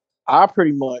 like, I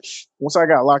pretty much, once I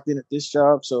got locked in at this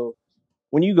job, so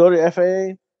when you go to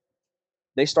FAA,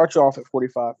 they start you off at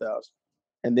 45,000,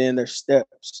 and then there's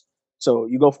steps. So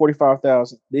you go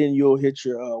 45,000, then you'll hit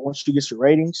your once you get your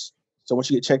ratings. So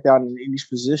once you get checked out in each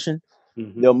position,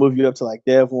 they'll move you up to like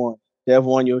Dev 1. Dev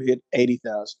 1, you'll hit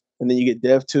 80,000. and then you get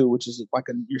Dev 2, which is like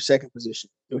your second position.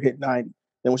 You'll hit 90.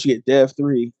 Then once you get Dev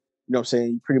 3, you know what I'm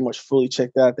saying, you pretty much fully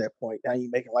checked out at that point. Now you're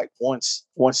making like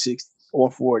 160,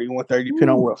 140, 130, depending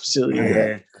on what facility you're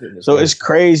at. So it's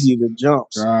crazy the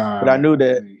jumps. But I knew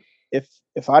that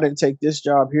if I didn't take this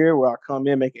job here where I come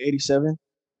in making 87,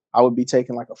 I would be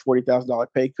taking like a $40,000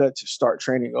 pay cut to start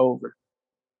training over.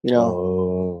 You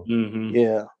know?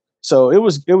 Yeah. So it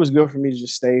was good for me to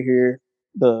just stay here.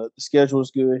 The schedule is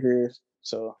good here.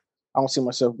 So I don't see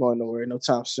myself going nowhere no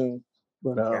time soon.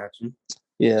 But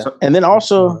yeah. So, and then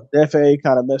also the FAA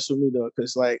kind of messed with me though,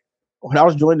 because like when I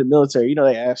was joining the military, you know,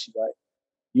 they asked you like,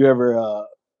 you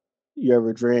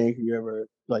ever drink, you ever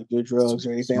like do drugs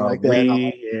or anything like that? Weed, and I'm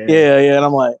like, yeah. And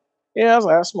I'm like, I was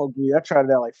like, I smoked weed. I tried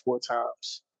it out like 4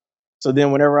 times. So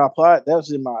then whenever I applied, that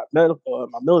was in my medical,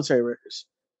 my military records.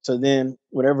 So then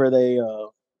whenever they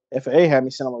FAA had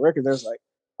me send on my record, they was like,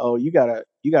 oh, you gotta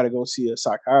go see a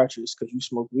psychiatrist because you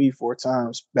smoked weed 4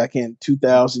 times back in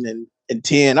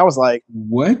 2010. I was like,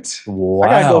 what? Wow. I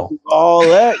gotta go through all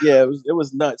that. Yeah, it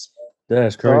was nuts, man.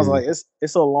 That's crazy. So I was like,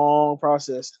 it's a long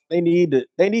process. They need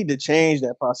to change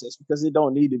that process because it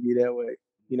don't need to be that way.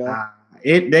 You know,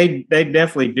 they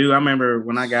definitely do. I remember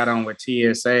when I got on with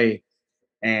TSA,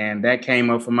 and that came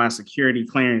up for my security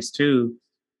clearance too.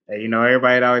 You know,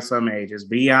 everybody always told me, hey, just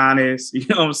be honest. You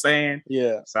know what I'm saying?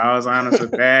 Yeah. So I was honest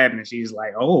with that, and she's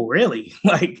like, "Oh, really?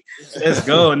 Like, let's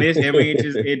go." And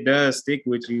it does stick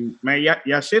with you, man.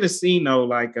 Y'all should have seen though.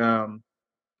 Like, I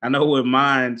know with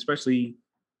mine, especially,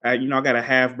 you know, I got a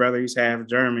half brother. He's half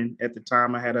German. At the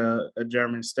time, I had a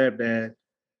German stepdad.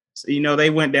 So, you know,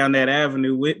 they went down that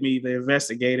avenue with me, the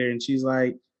investigator, and she's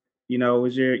like, you know,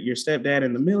 was your stepdad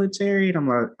in the military? And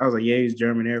I was like, yeah, he's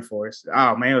German Air Force.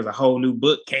 Oh man, it was a whole new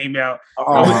book came out.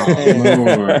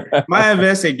 My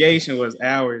investigation was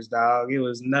hours, dog. It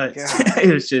was nuts.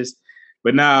 It was just,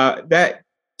 but nah, that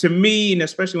to me, and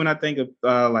especially when I think of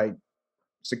like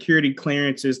security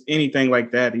clearances, anything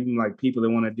like that, even like people that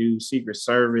want to do Secret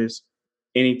Service,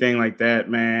 anything like that,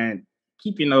 man,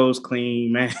 keep your nose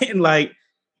clean, man. Like,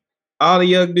 all the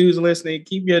young dudes listening,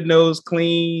 keep your nose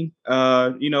clean.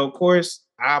 You know, of course,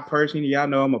 I personally, y'all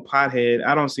know I'm a pothead.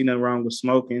 I don't see nothing wrong with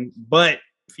smoking. But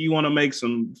if you want to make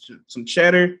some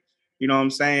cheddar, you know what I'm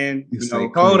saying? You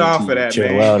know, hold off of that, chill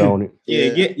man. out on it.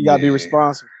 You gotta be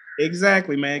responsible.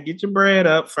 Exactly, man. Get your bread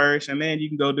up first, and then you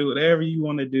can go do whatever you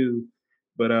want to do.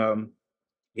 But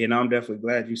you know, I'm definitely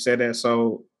glad you said that.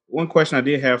 So one question I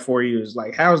did have for you is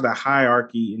like, how's the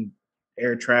hierarchy in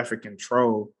air traffic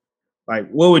control? Like,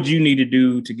 what would you need to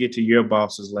do to get to your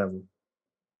boss's level?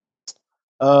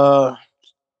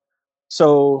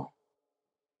 So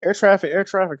air traffic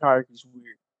hierarchy is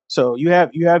weird. So you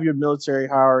have your military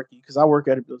hierarchy because I work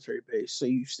at a military base. So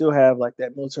you still have like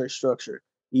that military structure,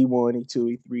 E1,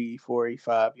 E2, E3, E4,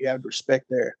 E5. You have the respect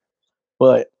there,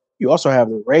 but you also have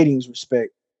the ratings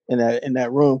respect in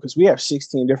that room because we have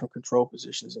 16 different control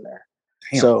positions in there.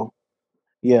 Damn. So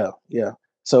yeah.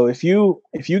 So if you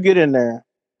get in there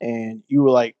and you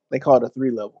were like, they call it a 3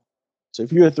 level. So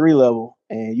if you're a 3 level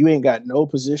and you ain't got no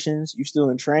positions, you still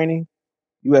in training,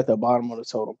 you at the bottom of the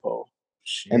totem pole.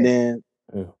 Shit. And then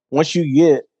once you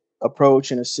get approach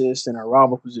and assist in a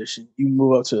arrival position, you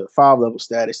move up to 5 level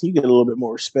status. And you get a little bit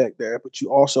more respect there, but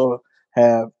you also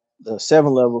have the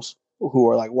 7 levels who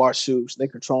are like watch suits. They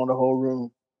control the whole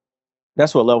room.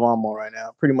 That's what level I'm on right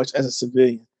now, pretty much as a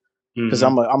civilian, because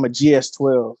I'm a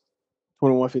GS-12.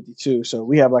 2152. So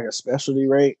we have like a specialty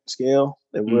rate scale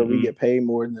that where we get paid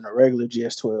more than a regular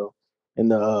GS-12 in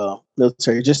the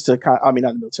military, just to kind of, I mean,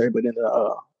 not the military, but in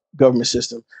the government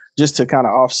system, just to kind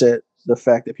of offset the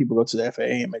fact that people go to the FAA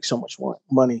and make so much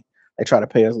money. They try to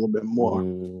pay us a little bit more,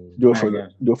 do it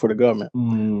for the government.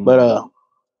 But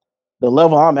the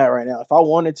level I'm at right now, if I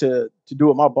wanted to do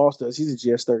what my boss does, he's a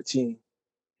GS-13.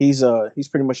 He's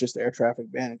pretty much just the air traffic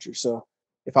manager. So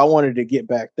if I wanted to get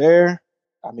back there,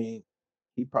 I mean,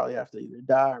 he'd probably have to either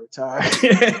die or retire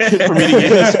for me to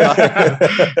get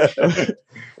this.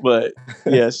 But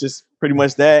yeah, it's just pretty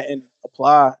much that and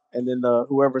apply. And then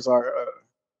whoever's our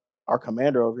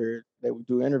commander over here, they would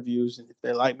do interviews, and if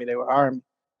they like me, they would hire me.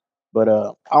 But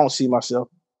I don't see myself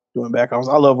doing back office.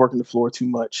 I love working the floor too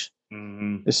much.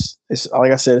 It's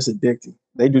like I said, it's addicting.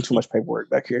 They do too much paperwork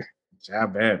back here. I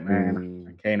bet, man.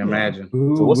 I can't imagine.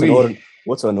 So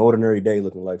what's an ordinary day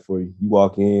looking like for you? You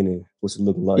walk in and what's it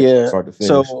looking like? Start to finish.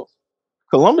 So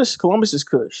Columbus is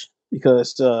cush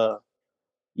because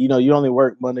you know, you only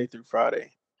work Monday through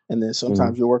Friday, and then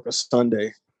sometimes you work a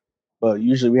Sunday. But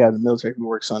usually we have the military who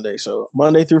work Sunday. So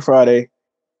Monday through Friday,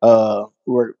 our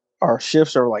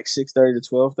shifts are like 6:30 to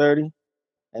 12:30,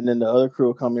 and then the other crew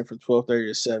will come in from 12:30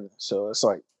 to 7. So it's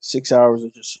like 6 hours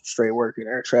of just straight work in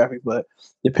air traffic. But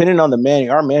depending on the manning,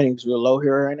 our manning is real low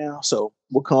here right now. So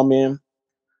we'll come in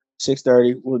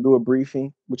 6:30. We'll do a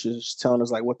briefing, which is telling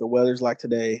us like what the weather's like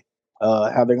today,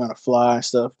 how they're gonna fly and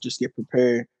stuff. Just get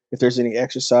prepared if there's any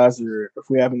exercise or if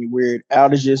we have any weird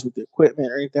outages with the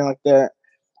equipment or anything like that.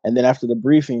 And then after the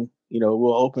briefing,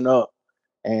 we'll open up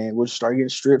and we'll start getting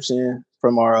strips in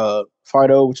from our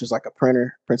FIDO, which is like a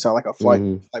printer, prints out like a flight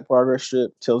progress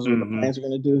strip, tells us what the planes are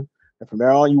gonna do. And from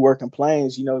there on, you work in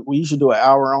planes. We usually do an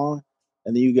hour on,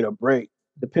 and then you get a break.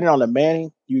 Depending on the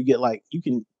manning, you get like you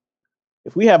can.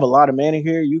 If we have a lot of manning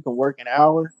here, you can work an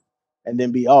hour and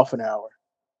then be off an hour.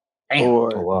 Damn.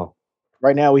 Or wow.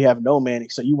 Right now we have no manning,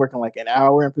 so you working like an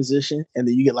hour in position, and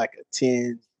then you get like a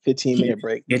 10, 15-minute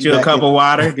break. Get you a cup of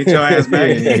water, get your ass back.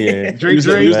 Use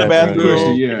the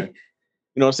bathroom. Yeah.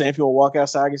 You know what I'm saying? If you want to walk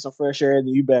outside, get some fresh air, then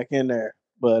you back in there.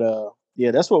 But yeah,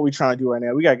 that's what we're trying to do right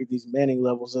now. We gotta get these manning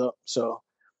levels up. So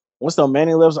once the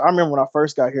manning levels, I remember when I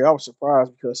first got here, I was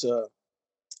surprised because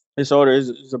his older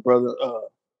is a brother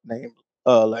named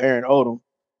Aaron Odom.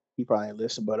 He probably ain't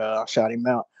listen, but I shout him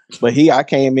out. But I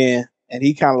came in and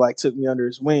he kind of like took me under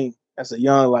his wing as a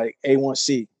young like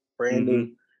A1C, brand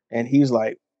new. And he's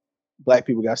like, black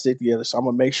people got to stick together. So I'm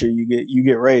gonna make sure you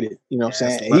get rated. You know what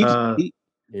I'm saying?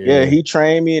 He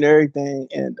trained me and everything,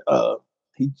 and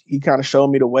he kind of showed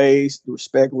me the ways, the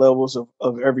respect levels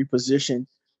of every position,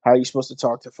 how you're supposed to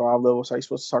talk to 5 levels, how you're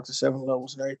supposed to talk to 7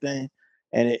 levels and everything.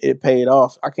 And it paid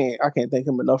off. I can't thank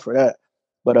him enough for that.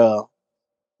 But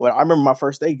well, I remember my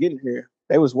first day getting here,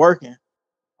 they was working.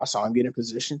 I saw him get in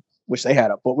position, which we had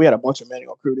a bunch of men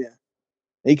on crew then.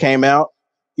 He came out,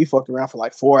 he fucked around for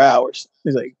like 4 hours.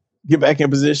 He's like, get back in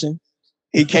position.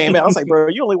 He came out. I was like, bro,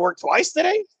 you only worked twice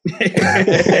today? Like,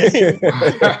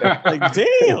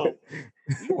 damn.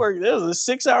 You worked, there was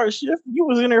a 6-hour shift. You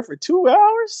was in there for 2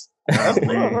 hours? That's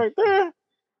love right there.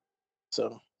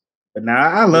 So. But now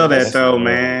I love that though,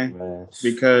 man.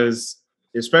 Because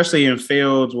especially in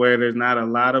fields where there's not a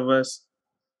lot of us,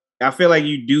 I feel like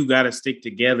you do got to stick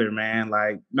together, man.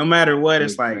 Like no matter what,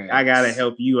 it's like, I got to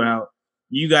help you out.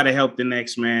 You got to help the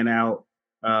next man out.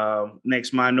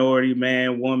 Next minority,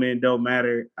 man, woman, don't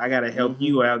matter. I got to help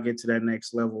you out, get to that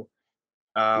next level.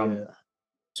 To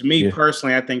me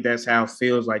personally, I think that's how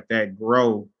fields like that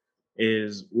grow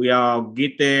is we all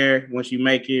get there. Once you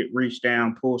make it, reach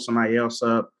down, pull somebody else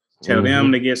up, tell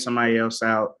them to get somebody else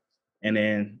out. And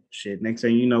then shit, next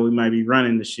thing you know, we might be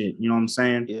running the shit. You know what I'm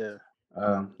saying? Yeah.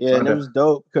 And it was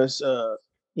dope because,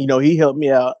 he helped me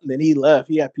out. And then he left.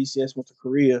 He had PCS, went to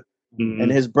Korea.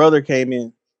 And his brother came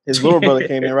in. His little brother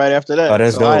came in right after that. Oh,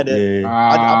 that's so dope.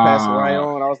 I passed it right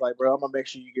on. I was like, bro, I'm going to make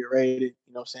sure you get rated.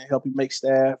 You know what I'm saying? Help you make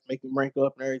staff, make them rank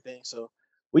up and everything. So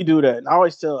we do that. And I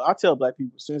tell black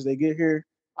people as soon as they get here,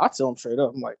 I tell them straight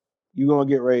up. I'm like, you're going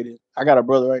to get rated. I got a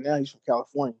brother right now. He's from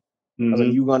California. I was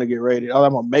like, you're going to get rated.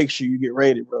 I'm going to make sure you get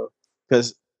rated, bro.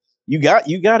 Because we got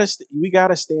to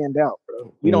stand out,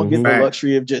 bro. We don't get the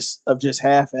luxury of just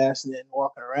half-assing it and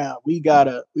walking around. We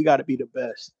gotta be the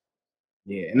best.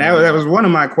 Yeah, and that was one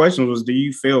of my questions was, do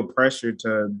you feel pressure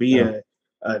to be a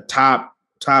top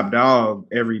dog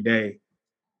every day?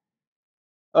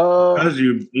 Because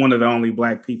you're one of the only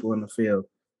black people in the field.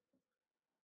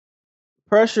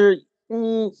 Pressure,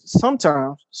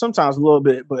 sometimes a little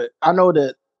bit, but I know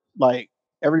that like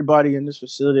everybody in this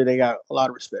facility, they got a lot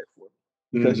of respect for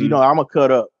me because I'm a cut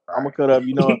up. I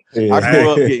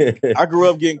grew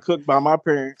up getting cooked by my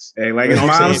parents. Hey, like his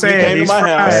mom said, you came to my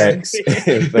house. You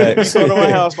come to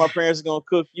my house, my parents are gonna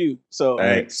cook you. So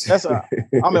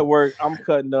I'm at work, I'm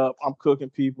cutting up, I'm cooking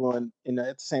people, and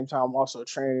at the same time I'm also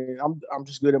training. I'm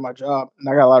just good at my job, and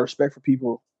I got a lot of respect for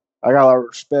people. I got a lot of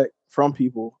respect from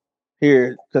people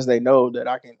here because they know that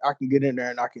I can get in there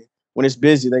and I can. When it's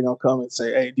busy, they're gonna come and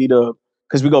say, "Hey, D-Dub,"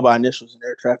 because we go by initials in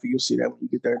air traffic. You'll see that when you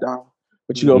get there, Donald.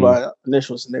 But you go by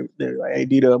initials, and they're like, "Hey,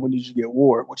 D-Dub, we need you to get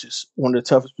ward," which is one of the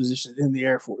toughest positions in the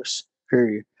Air Force,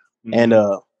 period. And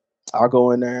I'll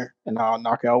go in there and I'll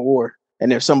knock out ward.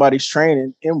 And if somebody's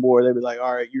training in ward, they'll be like,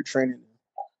 "All right, you're training."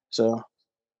 So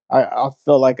I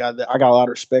felt like I got a lot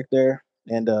of respect there,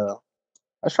 and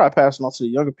I try to pass it on to the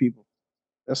younger people.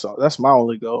 That's all. That's my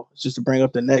only goal. It's just to bring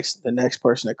up the next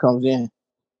person that comes in.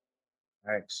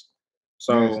 Thanks.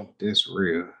 So it's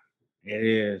real. It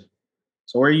is.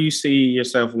 So where you see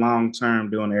yourself long term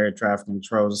doing air traffic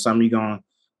controls? Is something you're gonna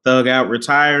thug out,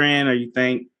 retiring, or you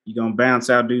think you're gonna bounce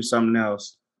out, do something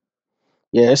else?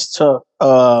 Yeah, it's tough.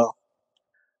 I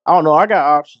don't know. I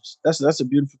got options. That's a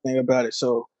beautiful thing about it.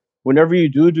 So whenever you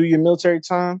do your military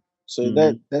time, so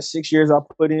that 6 years I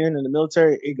put in the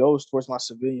military, it goes towards my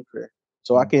civilian career.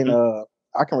 So I can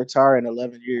I can retire in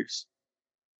 11 years,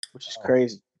 which is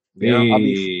crazy. Yeah, I'll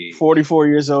be 44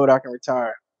 years old. I can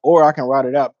retire, or I can ride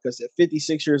it out because at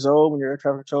 56 years old, when you're air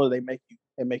traffic controller, they make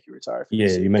you retire. Yeah,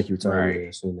 you make you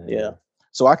retire. Right. Yeah.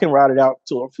 So I can ride it out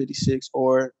till I'm 56,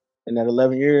 or in that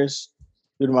 11 years,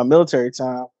 due to my military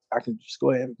time, I can just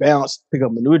go ahead and bounce, pick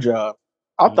up a new job.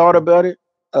 I thought about it.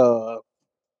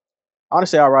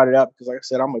 Honestly, I'll ride it out because, like I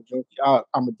said, I'm a junkie.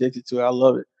 I'm addicted to it. I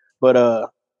love it. But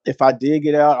if I did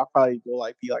get out, I'll probably go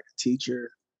be like a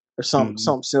teacher or something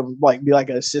simple, like be like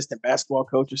an assistant basketball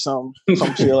coach or something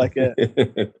chill like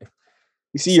that.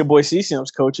 You see your boy CCM's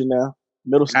coaching now,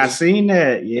 middle school. I seen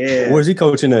that. Yeah. Where's he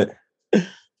coaching at?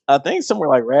 I think somewhere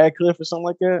like Radcliffe or something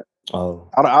like that. Oh,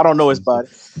 I don't know his body.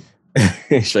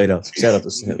 Straight up. Shout out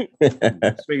to Sim.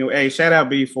 Speaking of, hey, shout out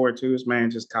B4 too. This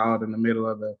man just called in the middle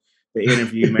of the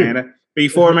interview, man.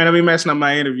 B4, man, I'll be messing up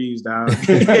my interviews, dog.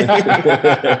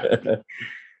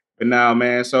 But now,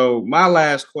 man, so my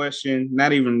last question,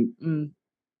 not even,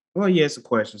 well, yeah, it's a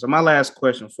question. So my last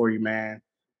question for you, man,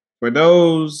 for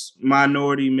those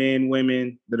minority men,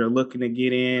 women that are looking to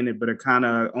get in but are kind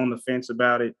of on the fence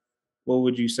about it, what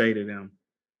would you say to them?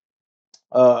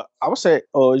 I would say,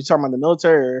 you're talking about the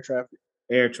military or air traffic?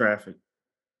 Air traffic.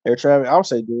 Air traffic. I would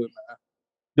say do it, man.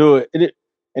 Do it.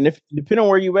 And if depending on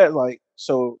where you at, like,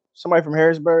 so somebody from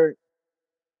Harrisburg,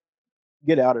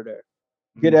 get out of there.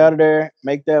 Get out of there,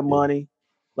 make that money,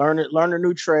 learn a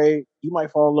new trade. You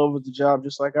might fall in love with the job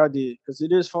just like I did, because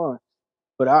it is fun.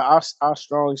 But I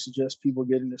strongly suggest people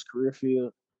get in this career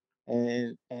field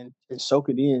and soak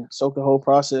it in, soak the whole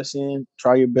process in,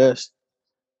 try your best.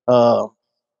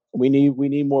 We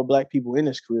need more Black people in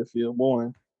this career field,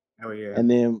 one. Oh yeah.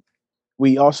 And then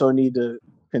we also need to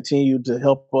continue to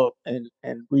help up and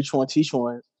reach one, teach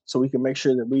one, so we can make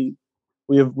sure that we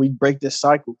break this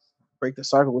cycle.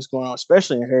 What's going on,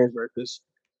 especially in Harrisburg, because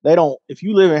they don't. If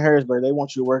you live in Harrisburg, they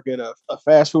want you to work at a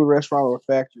fast food restaurant or a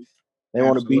factory. They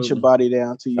want to beat your body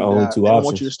down till you die. They don't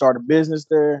want you to start a business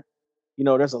there.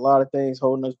 There's a lot of things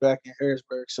holding us back in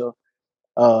Harrisburg. So,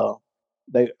 I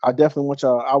would definitely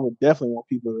want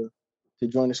people to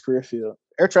join this career field.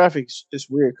 Air traffic is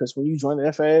weird because when you join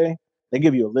the FAA, they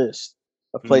give you a list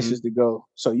of places to go.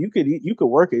 So you could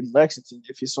work in Lexington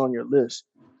if it's on your list,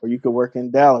 or you could work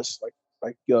in Dallas, like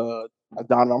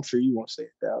Donna, I'm sure you want to stay in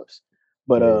Dallas,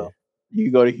 but you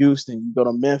go to Houston, you go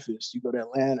to Memphis, you go to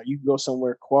Atlanta, you can go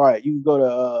somewhere quiet. You can go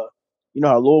to you know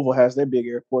how Louisville has their big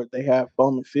airport. They have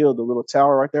Bowman Field, the little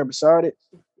tower right there beside it.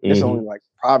 It's only like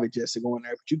private jets that go in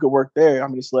there, but you could work there. I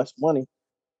mean, it's less money,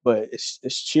 but it's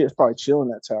chill. It's probably chill in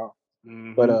that tower.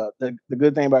 But the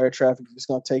good thing about air traffic is it's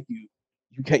gonna take you.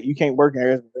 You can't work in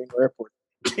Harrisburg Airport.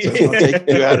 So it's gonna take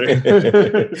you out of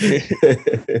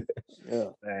there. Yeah,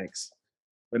 thanks.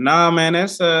 But nah, man,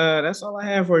 that's all I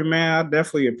have for you, man. I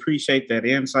definitely appreciate that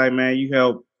insight, man. You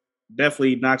helped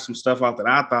definitely knock some stuff off that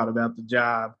I thought about the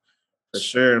job. For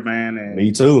sure, man. And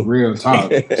me too. Real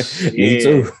talk. Me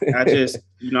too. I just,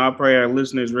 I pray our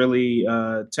listeners really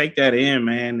take that in,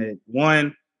 man. That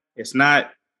one, it's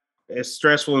not as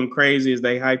stressful and crazy as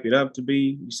they hype it up to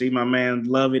be. You see my man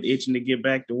love it, itching to get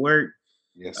back to work.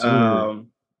 Yes, sir.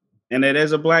 And that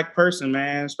as a Black person,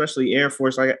 man, especially Air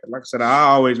Force, like I said, I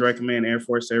always recommend Air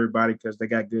Force to everybody because they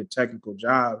got good technical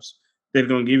jobs. They're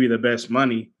going to give you the best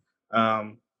money.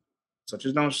 So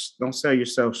just don't sell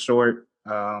yourself short.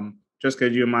 Just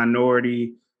because you're a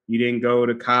minority, you didn't go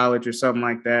to college or something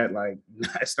like that. Like,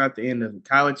 it's not the end of it.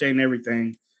 College ain't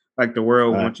everything like the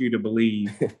world wants you to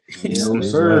believe. No,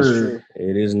 sir.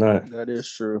 It is not. That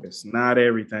is true. It's not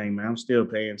everything, man. I'm still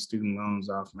paying student loans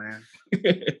off, man.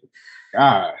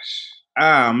 Gosh.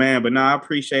 Man. But no, I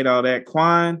appreciate all that.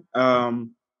 Quon,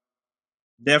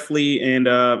 definitely. And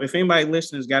if anybody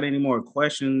listeners got any more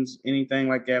questions, anything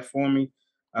like that for me,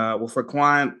 well, for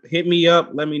Quon, hit me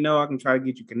up. Let me know. I can try to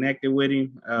get you connected with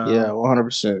him.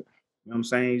 100%. You know what I'm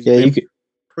saying? You can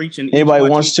preaching. Anybody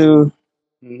wants to,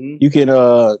 you can,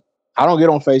 I don't get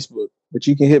on Facebook, but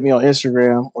you can hit me on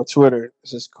Instagram or Twitter.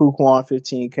 This is Quon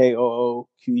 15 KOOQUON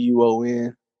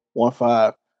 15,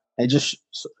 and just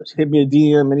hit me a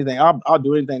DM, anything. I'll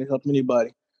do anything to help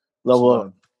anybody level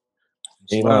up.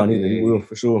 You will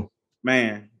for sure,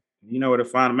 man. You know where to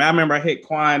find him. I remember I hit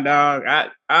Quon, dog. I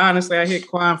honestly hit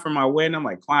Quon for my wedding. I'm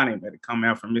like, Quon ain't better come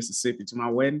out from Mississippi to my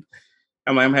wedding.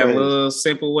 I'm like, I'm having a little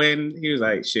simple wedding. He was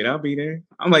like, shit, I'll be there.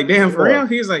 I'm like, damn, for real?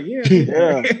 He was like, yeah.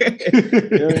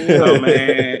 Oh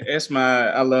man,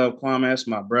 I love Quon. That's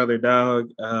my brother,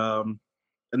 dog.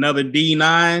 Another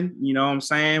D9, you know what I'm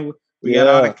saying? We got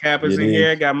all the Kappas in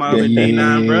here. Got my other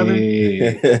D9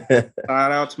 brother.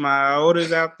 Shout out to my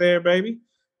oldest out there, baby.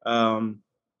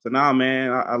 So now,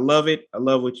 man, I love it. I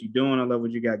love what you're doing. I love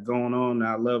what you got going on.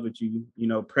 I love that you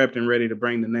prepped and ready to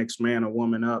bring the next man or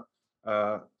woman up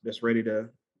that's ready to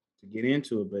get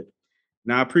into it. But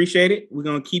now I appreciate it. We're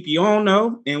gonna keep you on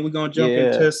though, and we're gonna jump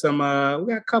into some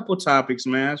we got a couple topics,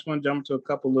 man. I just want to jump into a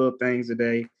couple little things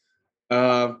today.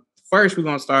 First, we're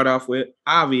gonna start off with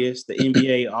obvious the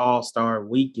NBA All-Star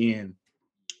Weekend,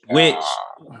 which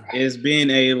has been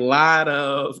a lot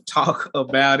of talk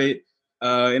about it.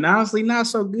 And honestly, not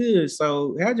so good.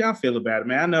 So, how'd y'all feel about it,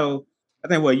 man? I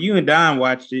think you and Don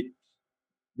watched it.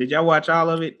 Did y'all watch all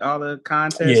of it, all the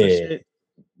contests and shit?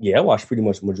 Yeah, I watched pretty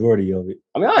much the majority of it.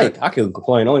 I mean, I couldn't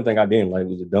complain. The only thing I didn't like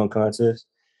was the dunk contest.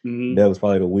 Mm-hmm. That was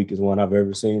probably the weakest one I've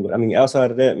ever seen. But I mean,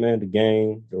 outside of that, man, the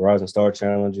game, the Rising Star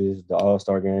Challenges, the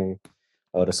All-Star game,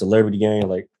 the celebrity game,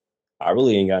 like, I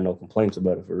really ain't got no complaints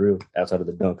about it for real, outside of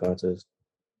the dunk contest.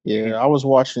 Yeah, I was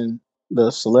watching the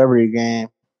celebrity game,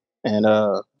 and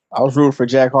I was rooting for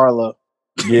Jack Harlow.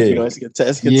 Yeah, it's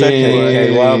Kentucky.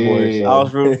 Boy, so. I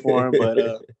was rooting for him, but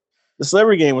the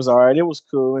celebrity game was all right. It was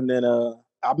cool, and then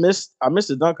I missed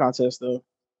the dunk contest though.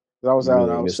 I was out.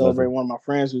 I was celebrating one of my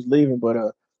friends who's leaving, but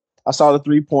I saw the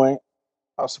 3-point.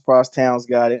 I was surprised Towns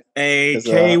got it. Hey,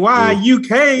 KY, UK,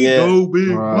 go big. You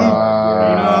know what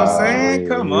I'm saying?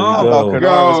 Come on. I thought Kennard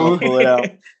was going to pull it out.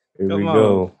 Here we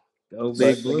go. Go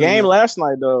big. The game last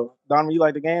night, though. Donovan, you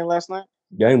like the game last night?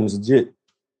 Game was legit.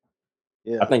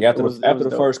 Yeah. I think after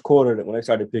the first quarter, when they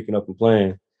started picking up and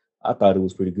playing, I thought it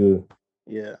was pretty good.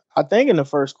 Yeah. I think in the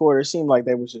first quarter, it seemed like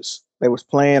they was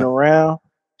playing around.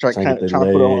 Trying to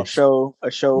put on a show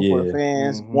for the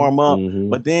fans, warm up. Mm-hmm.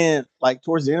 But then, like,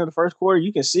 towards the end of the first quarter,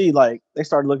 you can see, like, they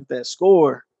started looking at that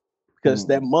score because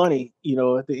that money,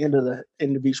 at the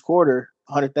end of each quarter,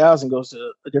 100,000 goes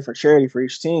to a different charity for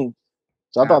each team.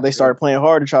 So I thought they started playing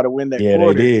hard to try to win that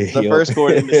quarter. They did. The first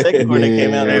quarter and the second quarter, they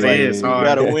came out. That is hard.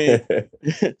 You got to win.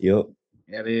 Yep.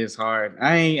 That is hard.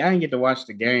 I ain't get to watch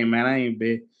the game, man. I ain't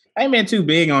been too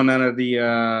big on none of the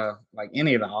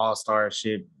any of the All-Star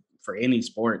shit for any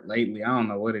sport lately. I don't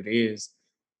know what it is,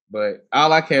 but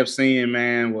all I kept seeing,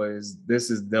 man, was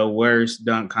this is the worst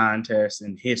dunk contest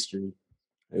in history.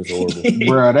 It was horrible.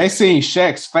 Bro, they seen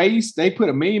Shaq's face. They put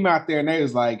a meme out there and they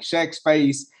was like, Shaq's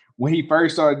face when he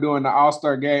first started doing the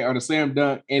All-Star game or the slam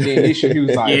dunk, and then this year he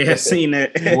was like, yeah, seen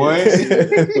that.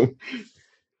 What?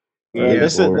 Yeah, they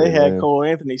said they had Cole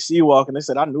Anthony C-walking. They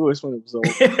said, I knew this when it was over.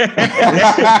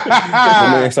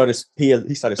 Man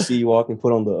he started C-walking,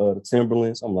 put on the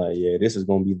Timberlands. I'm like, yeah, this is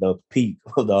going to be the peak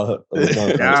of the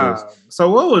dunk contest. So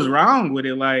what was wrong with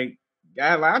it? Like,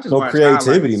 I just no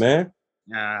creativity, man.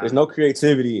 There's no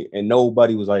creativity, and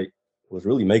nobody was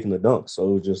really making the dunk. So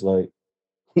it was just like,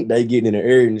 they getting in the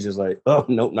air and it's just like, oh,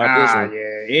 nope, not this one.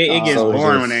 Yeah, it gets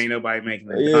boring when there ain't nobody making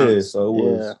the dunk. Yeah, so it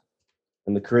was.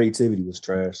 And the creativity was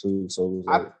trash too. So it was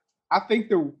like, I think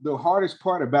the hardest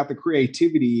part about the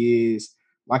creativity is,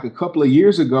 like, a couple of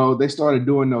years ago, they started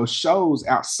doing those shows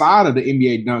outside of the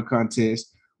NBA dunk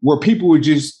contest where people were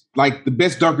just like the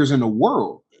best dunkers in the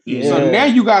world. Yeah. So now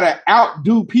you got to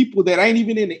outdo people that ain't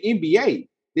even in the NBA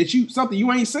something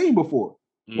you ain't seen before.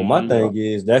 Well, my thing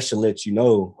is that should let you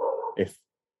know if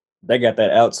they got that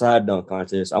outside dunk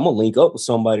contest, I'm gonna link up with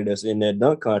somebody that's in that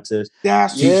dunk contest.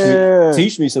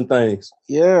 Teach me some things.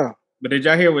 Yeah. But did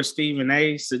y'all hear what Stephen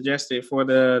A suggested for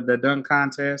the dunk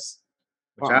contest?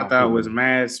 Which I thought was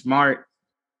mad smart.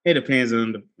 It depends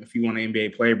on if you want an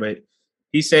NBA player, but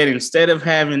he said instead of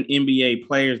having NBA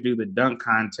players do the dunk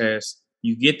contest,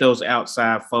 you get those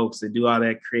outside folks that do all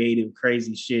that creative,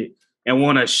 crazy shit and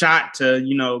want a shot to,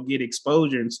 get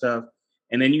exposure and stuff.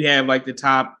 And then you have like the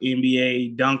top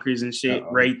NBA dunkers and shit,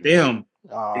 rate them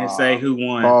and say who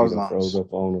won. Froze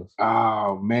up on us.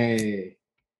 Oh, man.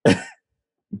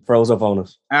 Froze up on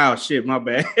us. Oh, shit, my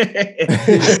bad.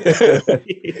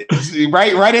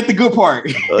 right at the good part.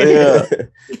 Yeah.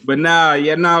 But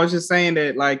I was just saying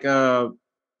that, like,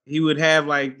 he would have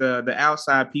like the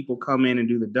outside people come in and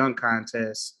do the dunk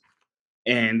contest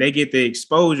and they get the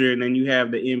exposure. And then you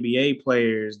have the NBA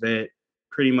players that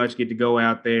pretty much get to go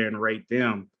out there and rate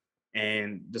them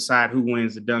and decide who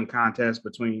wins the dunk contest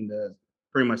between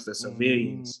pretty much the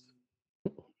civilians.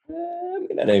 I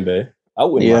mean, that ain't bad. I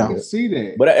wouldn't see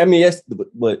that. But I mean, that's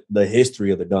the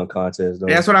history of the dunk contest, though.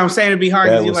 That's what I'm saying. It'd be hard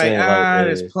because you're like,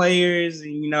 there's players,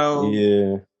 and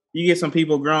you get some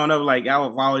people growing up like,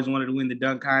 I've always wanted to win the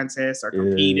dunk contest or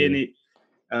compete in it.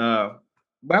 But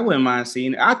I wouldn't mind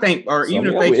seeing it. I think, or even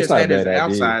if they just had this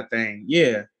outside thing,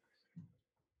 yeah.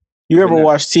 You ever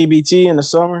watch TBT in the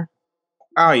summer?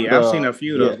 Oh, yeah. I've seen a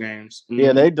few of those games. Mm-hmm.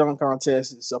 Yeah, they dunk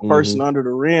contests. It's a person under the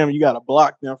rim. You got to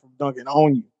block them from dunking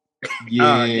on you.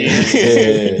 Yeah.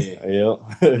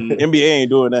 NBA ain't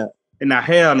doing that. Nah,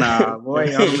 hell nah,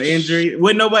 boy. All them injury.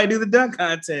 Wouldn't nobody do the dunk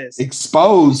contest?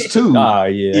 Exposed too.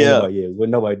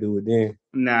 Wouldn't nobody do it then?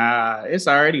 Nah, it's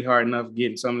already hard enough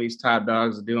getting some of these top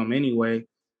dogs to do them anyway.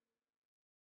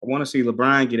 I want to see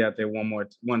LeBron get out there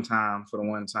one time for the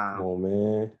one time. Come on,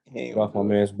 man. Get off my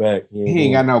man's back. He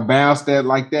ain't got no bounce that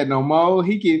like that no more.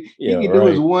 He can do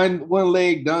his one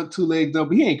leg dunk, 2 leg dunk,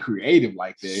 but he ain't creative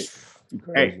like that.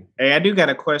 Hey, I do got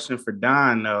a question for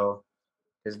Don though,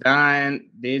 because Don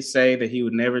did say that he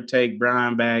would never take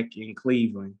Brian back in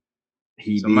Cleveland.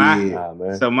 Did.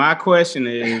 So my question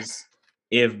is,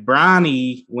 if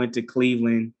Bronny went to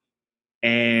Cleveland,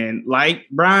 and like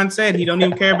Brian said, he don't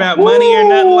even care about money or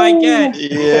nothing like that.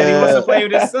 Yeah, he wants to play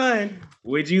with his son.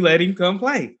 Would you let him come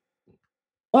play?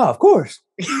 Oh, of course.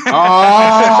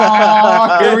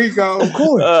 Oh, here we go. Of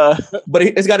course. But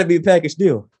it's got to be a package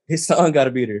deal. His son got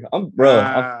to be there. I'm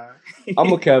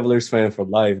a Cavaliers fan for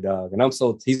life, dog. And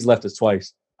he's left us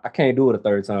twice. I can't do it a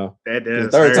third time. That does.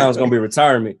 The third time's going to be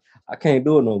retirement. I can't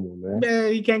do it no more, man.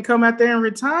 Man, you can't come out there and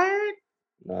retire?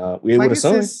 Nah, we with a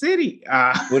son. It's city.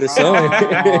 With a son.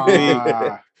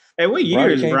 Hey, what year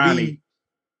is Bronny?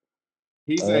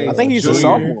 I think he's a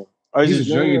sophomore. He's a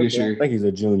junior this year. I think he's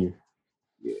a junior.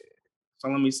 Yeah. So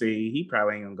let me see. He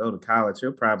probably ain't gonna go to college.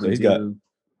 He'll probably he'll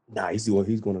definitely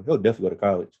go to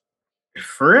college.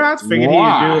 For real, I figured he'd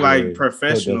do like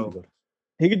professional.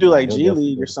 He could do like G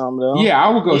League or something though. Yeah, I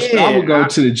would go. Yeah, I would go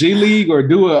to the G League or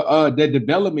do that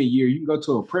development year. You can go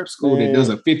to a prep school that does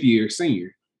a 5th-year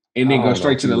senior, and then go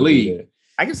straight to the league.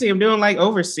 I can see him doing like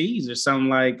overseas or something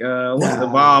like what's the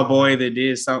ball boy that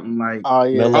did something like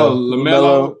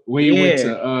LaMelo when he went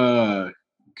to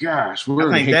I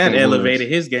think that elevated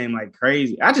his game like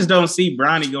crazy. I just don't see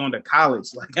Bronny going to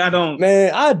college. Like I don't.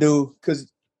 Man, I do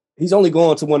because he's only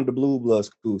going to one of the blue blood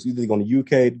schools. He's either going to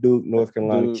UK, Duke, North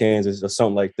Carolina, Kansas, or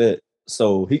something like that.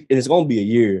 So it's going to be a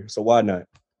year. So why not?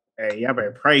 Hey, y'all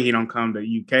better pray he don't come to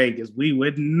UK because we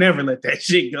would never let that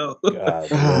shit go.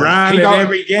 Brian at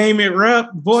every game at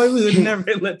Rupp, boy, we would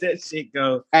never let that shit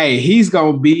go. Hey, he's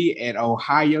gonna be at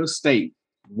Ohio State.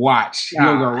 Watch,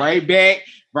 he'll go right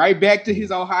back to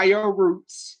his Ohio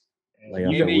roots, and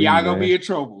then y'all gonna be in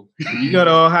trouble. You go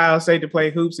to Ohio State to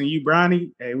play hoops, and you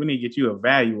Bronny, hey, we need to get you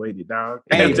evaluated, dog.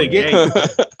 And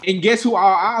guess who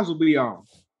our eyes will be on?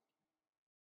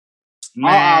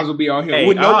 Man. All eyes will be on him.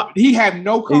 Hey, he have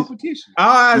no competition. All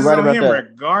eyes on him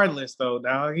regardless, though,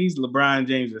 dog. He's LeBron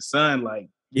James' son. Like,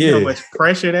 you know how much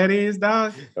pressure that is,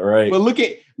 dog? All right. But look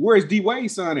at where's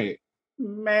D-Wade's son at?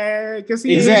 Man, because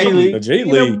he exactly.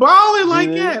 ain't balling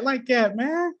like that,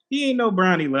 man. He ain't no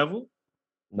Bronny level.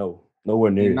 No,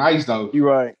 nowhere near. He's nice, though. You're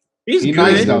right. He's good.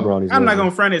 Nice, though. I'm not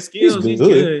going to front his skills. He's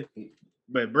good.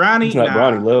 But Bronny, he's not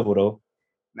Bronny level, though.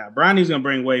 Now, Bronny's going to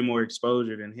bring way more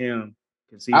exposure than him.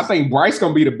 I think Bryce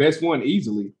gonna be the best one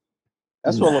easily.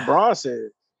 That's what LeBron said.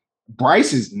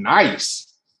 Bryce is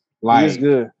nice. Like he's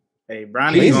good. Hey,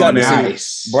 Bronny's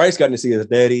nice. Bryce got to see his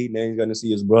daddy, now he's got to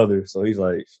see his brother. So he's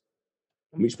like,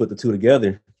 let me just put the two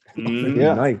together.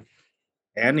 Yeah. Nice.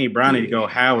 Hey, I need Bronny to go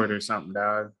Howard or something,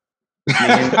 dog. Get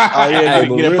it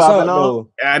popping on.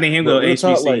 I need him to go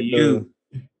HBCU.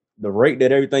 Like the rate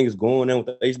that everything is going on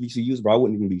with the HBCUs, bro, I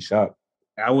wouldn't even be shocked.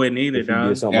 I wouldn't either,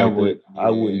 dog. I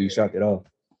wouldn't be shocked at all.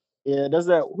 Yeah,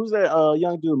 who's that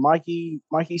young dude? Mikey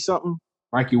something?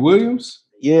 Mikey Williams?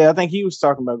 Yeah, I think he was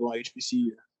talking about going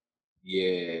HBCU.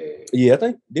 Yeah, I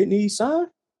think didn't he sign?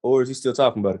 Or is he still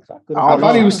talking about it? I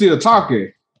thought he was still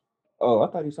talking. Oh, I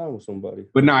thought he signed with somebody.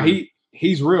 But nah,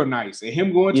 he's real nice. And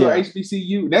him going to an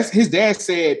HBCU, that's his dad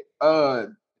said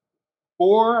 4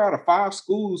 out of 5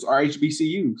 schools are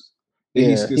HBCUs.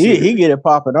 Yeah, he get it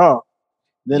popping off.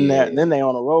 Then they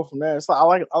on the road from there. It's like I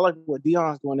like what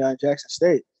Deion's doing down in Jackson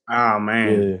State. Oh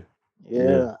man,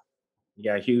 yeah. You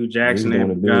got Hugh Jackson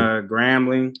and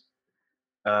Grambling.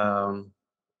 I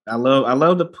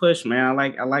love the push, man.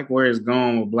 I like where it's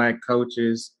going with black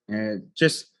coaches and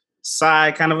just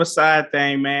kind of a side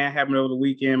thing, man. Happened over the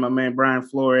weekend. My man Brian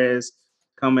Flores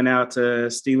coming out to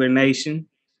Steeler Nation.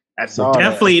 I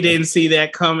definitely didn't see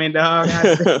that coming, dog.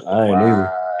 I ain't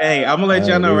either. Hey, I'm gonna let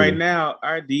y'all know right now,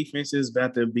 our defense is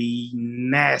about to be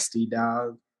nasty,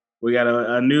 dog. We got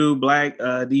a new black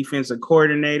defensive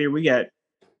coordinator. We got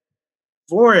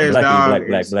Flores, dog.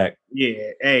 Black.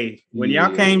 Yeah. Hey, when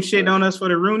y'all came shitting on us for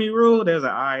the Rooney Rule, there's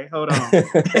all right, hold on.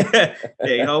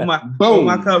 Hey, hold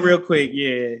my cup real quick.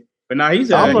 Yeah. But no,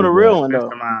 he's I'm on the real one,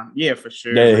 though. Yeah, for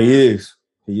sure. Yeah, man. He is.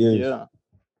 Yeah.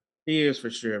 He is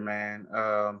for sure, man.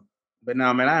 But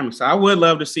no, man, I would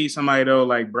love to see somebody though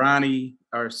like Bronny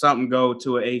or something go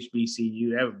to a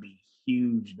HBCU. That would be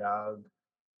huge, dog.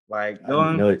 Like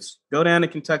go down to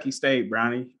Kentucky State,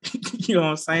 Brownie. You know what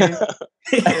I'm saying?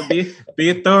 be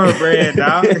a thoroughbred,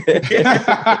 dog.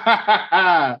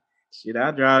 Shit,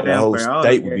 I'll drive down whole for all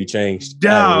state would be changed.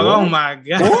 Dog, oh my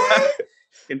God. What?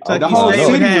 Kentucky The whole State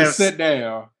city would have was set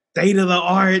down. state of the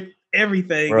art,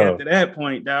 everything after that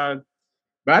point, dog.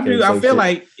 But I feel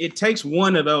like it takes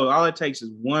one of those. All it takes is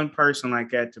one person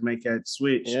like that to make that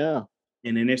switch. Yeah.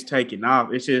 And then it's taking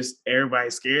off. It's just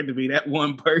everybody's scared to be that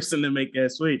one person to make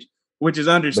that switch, which is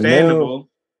understandable.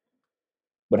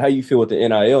 But how you feel with the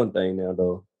NIL thing now,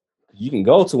 though? You can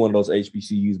go to one of those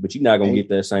HBCUs, but you're not gonna get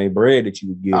that same bread that you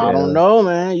would get. I don't know,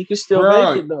 man. You can still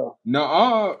make it though.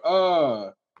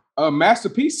 No, Master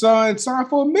P's son signed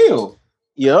for $1 million.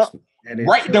 Yep.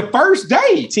 Right, true. The first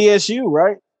day. TSU,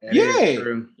 right?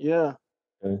 Yeah.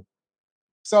 Okay.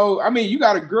 So I mean, you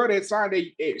got a girl that signed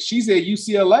she's at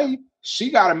UCLA.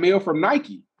 She got $1 million from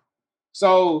Nike.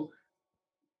 So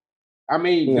I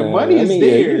mean, the money is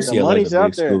there. Yeah, the money's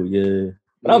out there. School,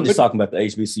 but I'm just talking about the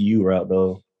HBCU route,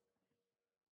 though.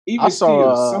 Even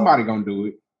still, somebody gonna do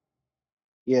it.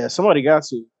 Yeah, somebody got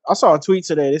to. I saw a tweet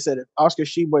today. They said if Oscar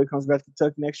Sheboy comes back to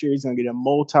Kentucky next year, he's gonna get a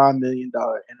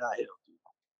multi-million-dollar NIL.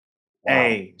 Wow.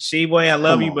 Hey, Sheboy, I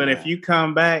love you, but if you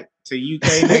come back to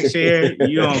UK next year,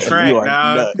 you on crack,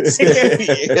 dog.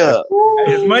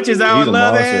 As much as I would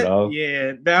love that,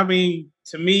 I mean,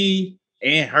 to me,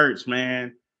 it hurts,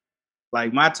 man.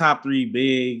 Like my top 3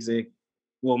 bigs,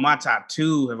 my top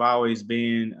 2 have always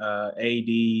been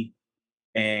AD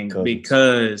and Cousins.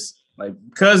 Because like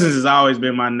Cousins has always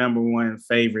been my number 1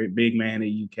 favorite big man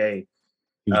in UK.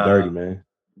 He was dirty, man.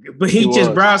 But he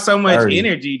just brought so much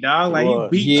energy, dog. Like he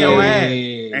beat your ass,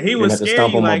 and he was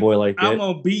scared. Like I'm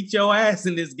gonna beat your ass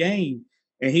in this game,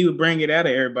 and he would bring it out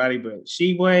of everybody. But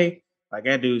Sheboy, like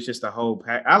that dude's just a whole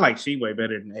pack. I like Sheboy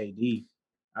better than AD.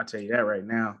 I'll tell you that right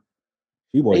now.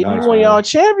 Sheboy won y'all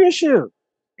championship.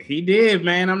 He did,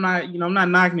 man. I'm not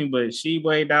knocking him, but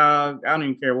Sheboy, dog. I don't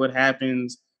even care what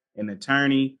happens. An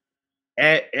attorney,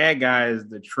 that guy is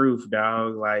the truth,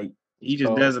 dog. Like he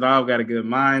just does it all. Got a good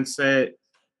mindset.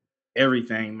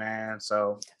 Everything, man.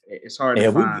 So it's hard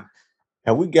to find.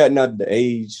 Have we gotten out the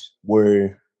age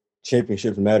where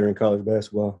championships matter in college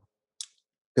basketball?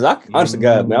 Because honestly,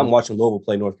 God, man, I'm watching Louisville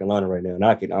play North Carolina right now, and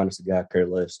I can honestly, God, care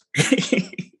less.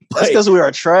 That's because we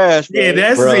are trash, bro. Yeah,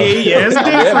 that's it. Yeah, it's different.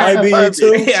 That might be it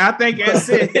too. Yeah, I think that's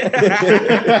it.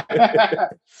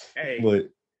 Hey, but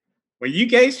when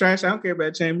UK's trash, I don't care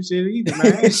about championship either,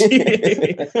 man.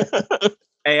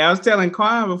 Hey, I was telling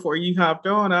Quon before you hopped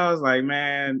on, I was like,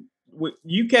 man, with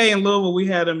UK and Louisville, we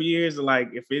had them years of like,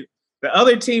 if the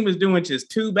other team is doing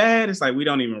just too bad, it's like we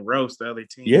don't even roast the other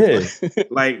team. Yeah.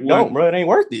 Like bro, it ain't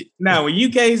worth it. Now, when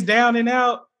UK's down and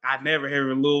out, I never hear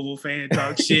a Louisville fan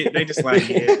talk shit. They just like,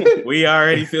 we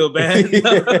already feel bad. But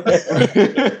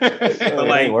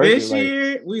like this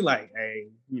year, we like, hey,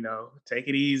 take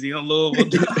it easy on Louisville,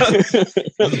 dog.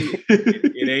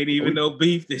 It ain't even no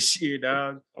beef this year,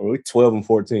 dog. We're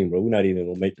 12-14, bro. We're not even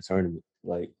gonna make the tournament.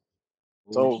 Like,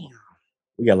 so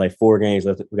we got like 4 games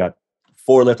left. We got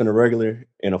 4 left in the regular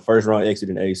and a first round exit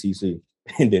in the ACC,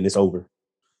 and then it's over.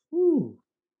 Woo.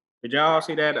 Did y'all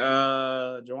see that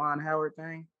Juwan Howard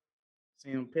thing? See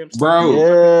him pimp?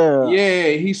 Bro,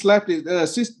 yeah, he slapped the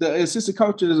assistant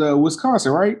coach of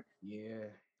Wisconsin, right? Yeah,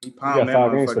 he palmed that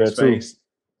motherfucker's face.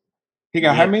 He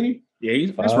got how many?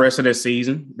 Yeah, that's rest of the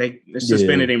season. They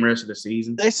suspended him rest of the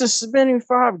season. They suspended him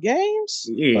 5 games?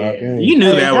 Yeah, you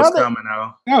knew that was coming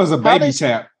out. That was a baby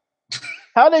tap.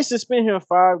 How they suspend him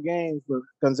 5 games, but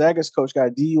Gonzaga's coach got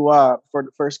DUI for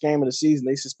the first game of the season.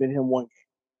 They suspended him 1 game.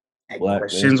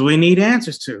 Questions we need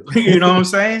answers to. You know what I'm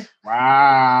saying?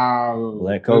 Wow.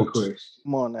 Black coach.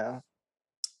 Come on now.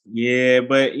 Yeah,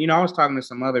 but I was talking to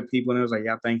some other people and it was like,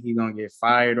 y'all think he's gonna get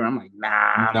fired? Or I'm like,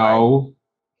 nah. No.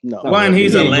 One,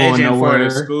 he's a legend for the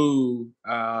school.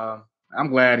 I'm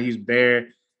glad he's there.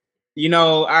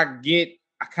 I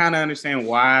kind of understand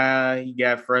why he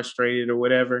got frustrated or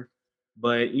whatever,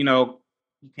 but you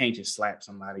can't just slap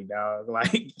somebody, dog.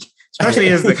 Like, especially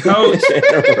as the coach.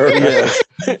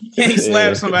 You can't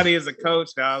slap somebody as a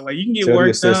coach, dog. Like, you can get tell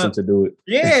worked the assistant up. To do it.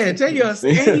 Yeah, tell your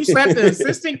assistant. You slap the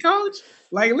assistant coach?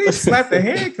 Like, at least slap the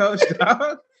head coach,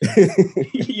 dog.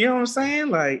 You know what I'm saying?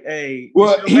 Like, hey,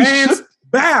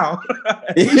 bow.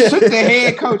 He shook the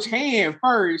head coach hand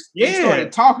first. Yeah. And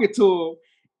started talking to him.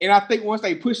 And I think once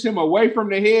they pushed him away from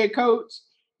the head coach,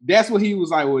 that's what he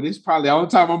was like, well, this is probably the only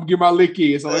time I'm going to get my lick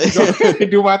in. So let me go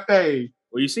and do my thing.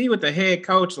 Well, you see with the head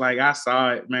coach, like I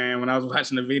saw it, man, when I was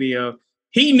watching the video,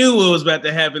 he knew what was about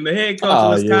to happen. The head coach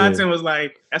of Wisconsin was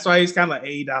like, that's why he's kind of like,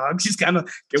 hey, dog, just kind of,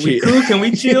 can we cool? Can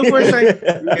we chill for a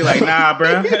second? He's like, nah,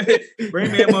 bro.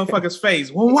 Bring me that motherfucker's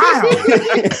face. Well, wow.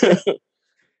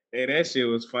 Hey, that shit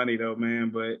was funny, though, man.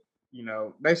 But, you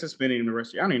know, they suspended him the rest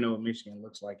of the year. I don't even know what Michigan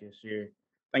looks like this year.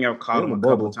 I think I've caught them a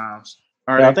couple of times.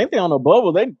 Yeah, I think they're on a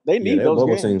bubble. They need those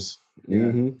games. Teams. Yeah.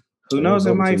 Mm-hmm. Who knows?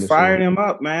 It might fire him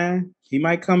up, man. He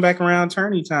might come back around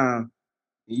tourney time.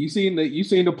 You seen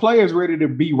the players ready to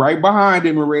be right behind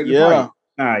him and ready to fight.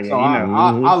 Yeah, so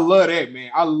I love that,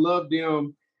 man. I love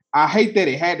them. I hate that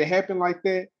it had to happen like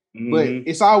that, but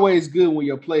it's always good when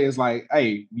your players like,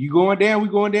 hey, you going down? We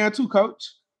going down too,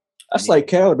 coach. That's like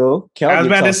Cal though. I was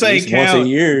about to say Cal, once a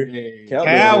year. Yeah.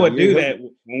 Cal would do that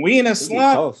when we in a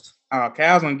slump.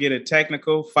 Cal's gonna get a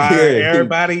technical, fire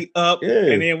everybody up,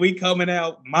 and then we coming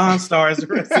out monsters the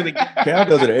rest of the game. Cal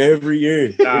does it every year.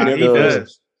 He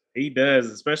does. He does,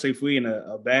 especially if we in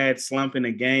a bad slump in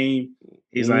the game.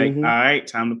 He's like, all right,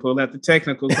 time to pull out the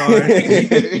technical card.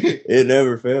 It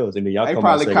never fails. And then y'all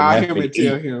probably call him and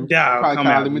tell him. Probably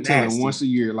call him and tell him once a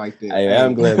year like that. Hey,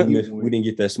 I'm glad we didn't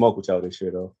get that smoke with y'all this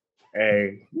year, though.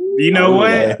 Hey, you know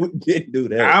what? We didn't do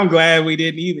that. I'm glad we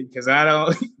didn't either because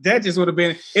that just would have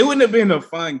been, it wouldn't have been a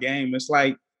fun game. It's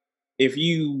like if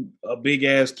you a big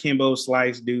ass Kimbo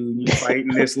Slice dude, you fighting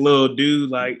this little dude,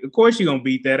 like, of course you're going to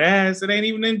beat that ass. It ain't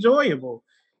even enjoyable.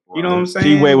 You know what I'm saying?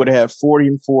 T-Way would have had 40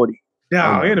 and 40.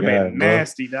 No, it'd have been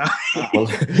nasty, dog.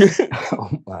 Oh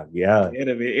my God.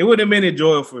 It would have been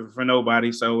enjoyable for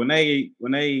nobody. So when they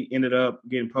ended up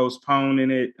getting postponed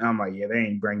in it, I'm like, yeah, they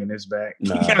ain't bringing this back.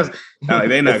 Nah.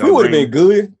 They're not. If we would have been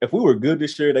good, if we were good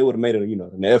this year, they would have made it,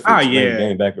 an effort to bring the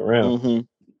game back around. Mm-hmm.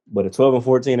 But at 12 and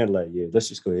 14, they're like, yeah, let's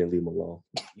just go ahead and leave them alone.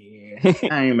 Yeah,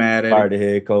 I ain't mad at it. Fire the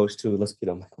head coach too. Let's get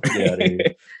them out of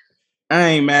here. I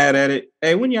ain't mad at it.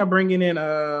 Hey, when y'all bringing in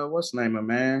what's the name of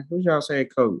man? Who's y'all say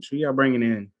coach? Who y'all bringing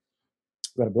in?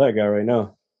 We got a black guy right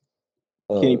now.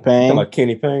 Kenny Payne. Talking about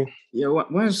Kenny Payne. Yeah,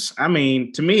 to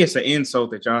me, it's an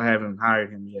insult that y'all haven't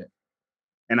hired him yet.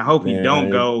 And I hope he don't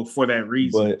go for that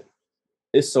reason. But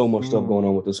it's so much stuff going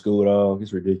on with the school, dog.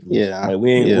 It's ridiculous. Yeah. Like,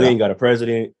 we ain't got a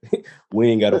president. We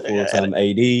ain't got a full-time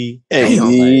AD.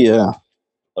 Yeah.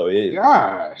 Oh, yeah.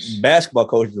 Gosh. Basketball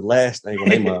coach is the last thing on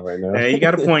their mind right now. Hey, you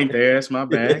got a point there. That's my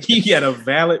bad. You got a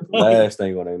valid point. Last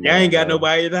thing on their mind. Y'all ain't got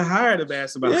nobody to hire the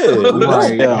basketball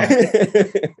coach.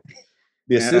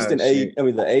 The assistant AD,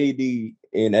 the AD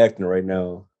in Acton right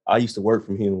now, I used to work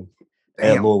from him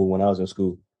at Louisville when I was in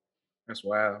school. That's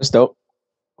wild. That's dope.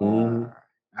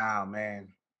 Oh, man.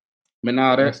 But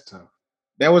no, that's tough.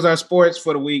 That was our sports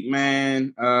for the week,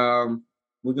 man.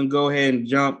 We can go ahead and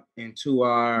jump into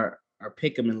our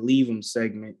pick 'em and leave 'em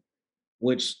segment,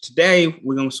 which today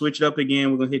we're going to switch it up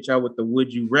again. We're going to hit y'all with the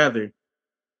would you rather.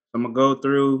 I'm going to go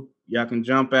through. Y'all can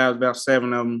jump out, about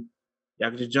 7 of them. Y'all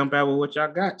can just jump out with what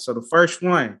y'all got. So the first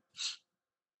one,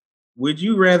 would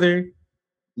you rather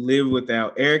live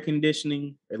without air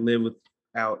conditioning or live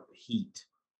without heat?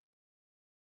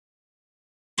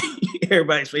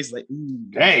 Everybody's face is like,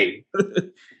 dang.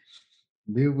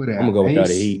 Live without. I'm gonna go without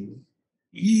the heat.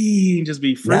 Just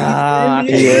be free. I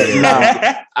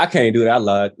can't do that. I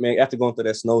lied, man. After going through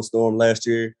that snowstorm last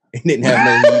year, it didn't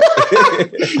have no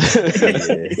heat.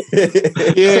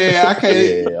 Yeah, I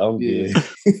can't. Yeah, I'm good.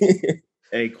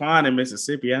 Hey, Quon in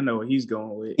Mississippi, I know what he's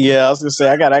going with. Yeah, I was gonna say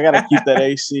I gotta keep that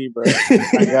AC, bro.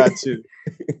 I got to.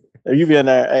 If you be in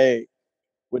there, hey,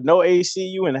 with no AC,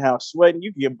 you in the house sweating,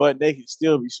 you can get butt naked,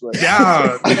 still be sweating.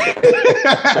 Dog.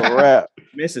 It's a wrap.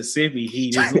 Mississippi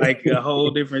heat is like a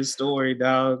whole different story,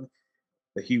 dog.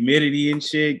 The humidity and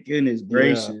shit, goodness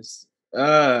gracious.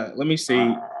 Let me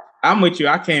see. I'm with you.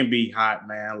 I can't be hot,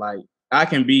 man. Like, I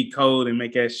can be cold and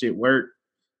make that shit work.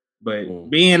 But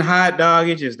being hot, dog,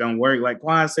 it just don't work. Like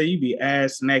Quon said, you be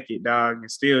ass naked, dog, and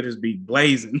still just be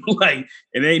blazing. Like,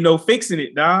 it ain't no fixing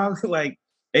it, dog. Like,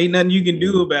 ain't nothing you can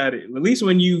do about it. At least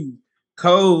when you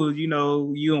cold,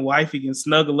 you and wifey can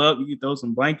snuggle up. You can throw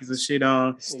some blankets and shit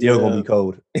on. Still gonna be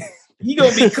cold. You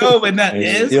gonna be cold, but not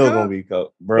as still cold. Gonna be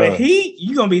cold, bro. But heat,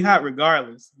 you gonna be hot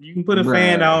regardless. You can put a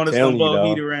fan on and some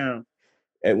ball heat around.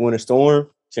 At winter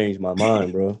storm, changed my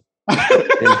mind, bro.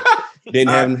 Didn't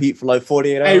have heat for like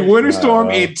 48 hours. Hey, winter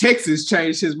storm in Texas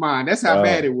changed his mind. That's how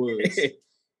bad it was.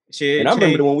 Shit, and I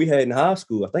remember the one we had in high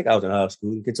school. I think I was in high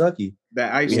school in Kentucky.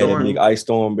 That ice storm. We had a big ice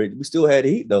storm, but we still had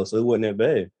heat though, so it wasn't that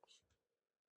bad.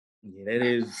 Yeah, that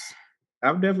is.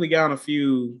 I've definitely gotten a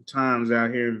few times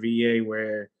out here in VA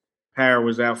where power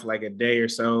was out for like a day or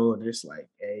so, and it's like,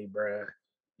 hey, bro,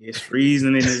 it's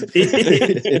freezing in this.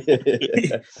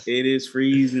 It is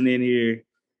freezing in here.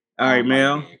 All right,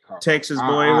 Mel, Texas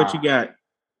boy, what you got?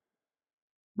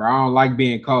 Bro, I don't like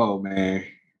being cold, man.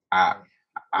 I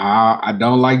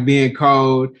don't like being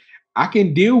cold. I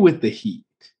can deal with the heat.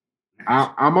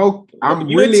 I'm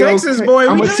really a Texas okay. boy.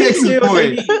 I'm a Texas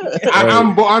boy.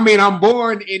 I'm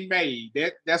born in May.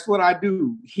 That's what I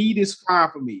do. Heat is fine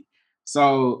for me.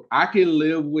 So I can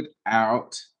live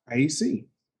without AC.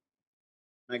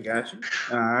 I got you.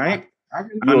 All right. I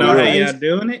know how y'all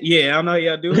doing it. Yeah, I know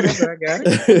y'all doing it, but I got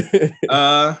it.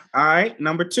 All right.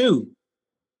 Number 2.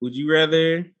 Would you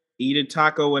rather eat a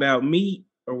taco without meat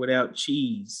or without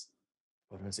cheese?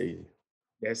 Oh, that's easy.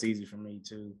 That's easy for me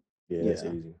too. Yeah, that's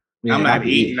easy. Yeah, I'm not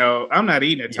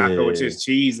eating a taco with just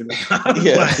cheese and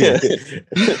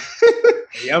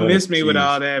y'all miss me with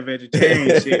all that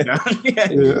vegetarian shit.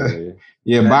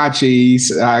 Buy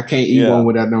cheese. I can't eat one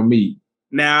without no meat.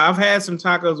 Now I've had some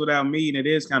tacos without meat, and it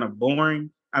is kind of boring.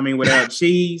 I mean, without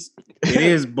cheese, it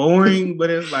is boring,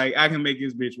 but it's like I can make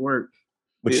this bitch work.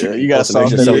 But you got to sauce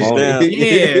that down.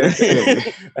 Yeah.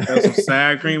 Have some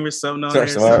sour cream or something on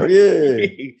there. Yeah.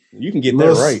 You can get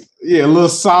that right. Yeah, a little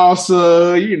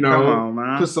salsa, Come on,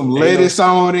 man. Put some lettuce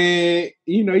on it.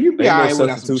 You be all right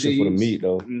without some cheese. For the meat,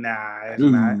 though. Nah, it's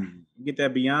not. Get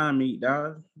that Beyond Meat,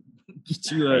 dog.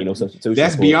 Get you ain't no substitution.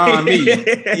 That's Beyond Meat.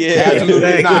 Yeah,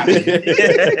 absolutely not.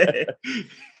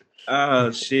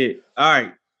 Oh, shit. All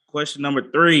right. Question number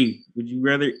 3. Would you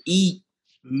rather eat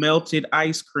melted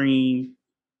ice cream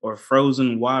or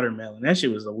frozen watermelon? That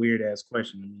shit was a weird ass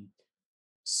question to me.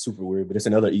 Super weird, but it's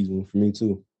another easy one for me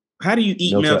too. How do you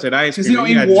eat melted ice cream? You don't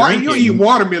eat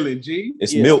watermelon, G.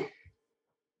 It's milk,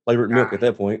 flavored milk at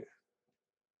that point.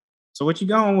 So what you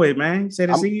going with, man? You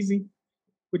said it's easy.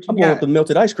 What you I'm going with the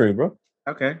melted ice cream, bro.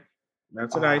 Okay,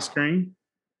 melted ice cream.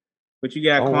 What you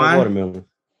got, Quon? Watermelon.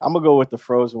 I'm gonna go with the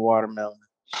frozen watermelon.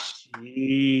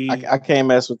 I can't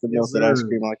mess with the melted ice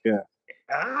cream like that.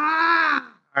 All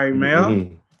right, Mel.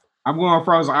 Mm-hmm. I'm going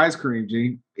frozen ice cream,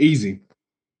 G. Easy.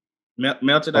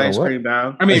 Melted ice cream,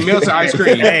 dog. I mean, melted ice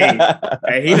cream. Hey,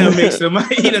 he done mixed them.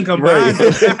 He done combined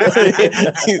them.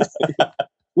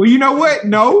 Well, you know what?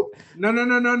 No. I'm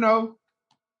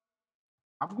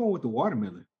going with the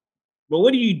watermelon. But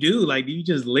what do you do? Like, do you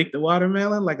just lick the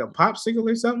watermelon like a popsicle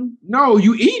or something? No,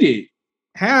 you eat it.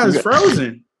 How is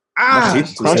frozen? My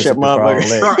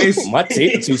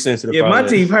teeth too sensitive. Yeah, my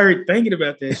teeth hurt thinking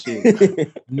about that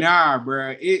shit. Nah,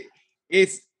 bro.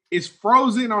 It's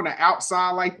frozen on the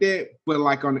outside like that, but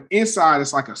like on the inside,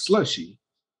 it's like a slushy.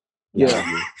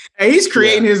 Yeah. Hey, he's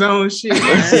creating his own shit. For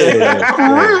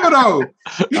real though.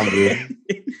 I'm good.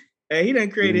 Hey, he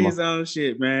done created his own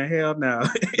shit, man. Hell no.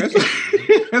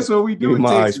 That's what we do. Give me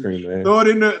my ice cream, man. Throw it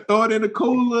in the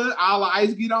cooler, all the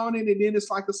ice get on it, and then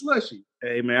it's like a slushy.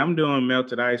 Hey man, I'm doing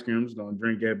melted ice cream. I'm just gonna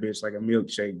drink that bitch like a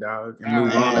milkshake, dog, and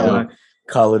move on.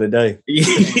 Call it a day.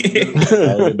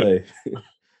 Call it a day.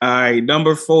 All right,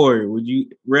 number 4. Would you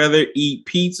rather eat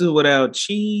pizza without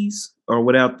cheese or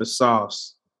without the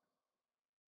sauce?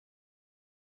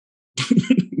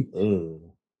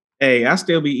 Hey, I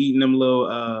still be eating them little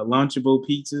Lunchable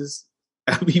pizzas.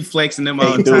 I be flexing them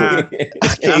all the time.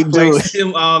 I flex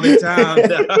them all the time.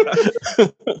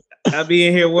 I be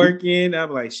in here working.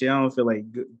 I'm like, shit, I don't feel like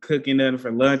cooking nothing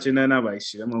for lunch or nothing. I'm like,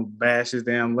 shit, I'm gonna bash this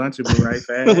damn Lunchable right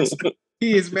fast.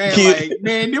 Kids, man,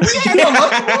 did we have no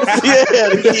Lunchables? Yeah,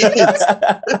 the kids.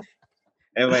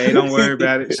 Hey, like, hey, don't worry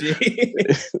about it. Shit.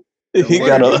 He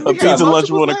got a pizza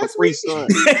Lunchable and a Capri Sun.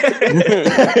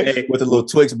 Hey, with a little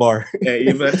Twix bar. Hey,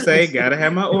 you better say, gotta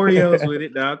have my Oreos with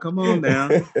it, dog. Come on now.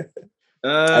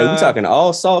 Hey, we talking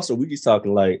all sauce, or we just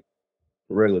talking like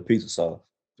regular pizza sauce?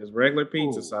 Just regular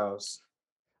pizza sauce.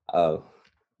 Oh,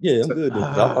 yeah, I'm good. The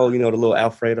little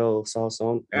Alfredo sauce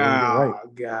on. Oh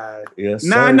God. Yes.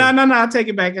 No. I take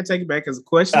it back. Because the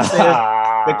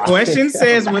question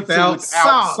says without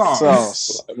sauce.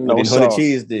 No sauce. Honey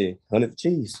cheese then. Honey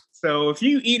cheese. So if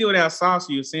you eat it without sauce,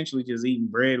 you essentially just eating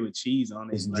bread with cheese on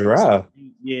it. It's dry.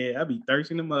 Yeah, I'd be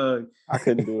thirsty in the mug. I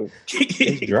couldn't do it.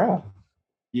 It's dry.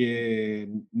 Yeah,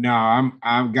 no,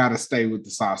 I'm gotta stay with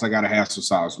the sauce. I gotta have some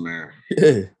sauce, man.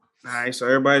 Yeah. All right, so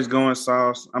everybody's going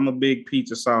sauce. I'm a big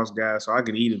pizza sauce guy, so I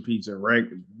could eat a pizza. Right?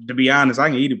 To be honest, I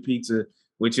can eat a pizza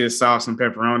with just sauce and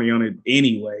pepperoni on it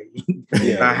anyway.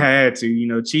 Yeah. I had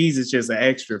to. Cheese is just an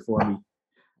extra for me.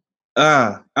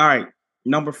 All right,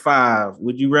 number 5.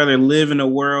 Would you rather live in a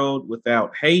world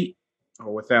without hate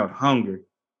or without hunger?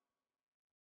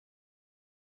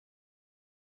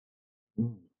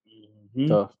 Mm-hmm.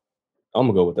 Tough. I'm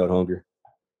gonna go without hunger.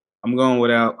 I'm going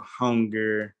without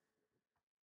hunger.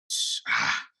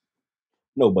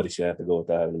 Nobody should have to go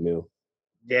without having a meal.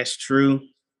 That's true.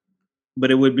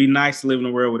 But it would be nice to live in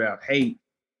a world without hate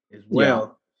as well.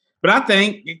 Yeah. But I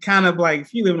think it kind of like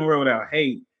if you live in a world without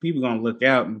hate, people gonna look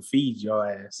out and feed your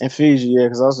ass. And Fiji, yeah,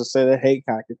 because I was gonna say that hate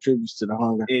kind of contributes to the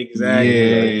hunger.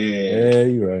 Exactly. Yeah,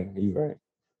 you're right. You're right.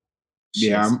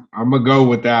 Yeah, I'm gonna go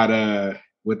without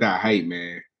hate,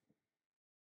 man.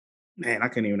 Man, I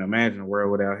couldn't even imagine a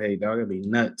world without hate, dog. It'd be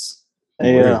nuts.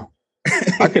 Yeah.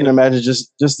 I couldn't imagine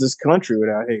just this country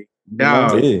without hate.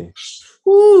 Dog. Yeah.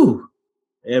 Woo.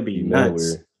 It'd be nuts.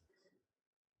 Weird.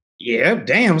 Yeah,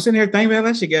 damn. I'm sitting here thinking about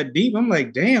that shit got deep. I'm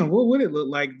like, damn, what would it look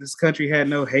like if this country had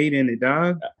no hate in it,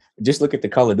 dog? Just look at the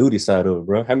Call of Duty side of it,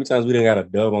 bro. How many times we done got a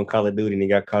dub on Call of Duty and he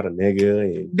got caught a nigga?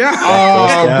 And bro.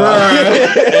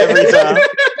 Every time.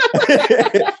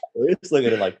 Let's look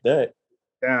at it like that.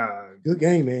 Good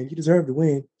game, man. You deserve to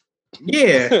win.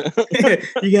 Yeah.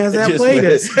 You guys have played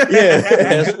us. Yeah,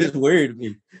 that's just weird to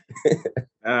me.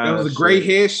 That was a great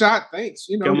headshot. Thanks.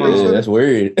 You know, come on. That's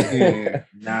weird. Yeah.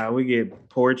 Nah, we get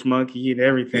porch monkey and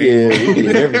everything. Yeah, we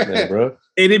get everything, bro.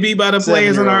 And it be by the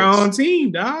players on our own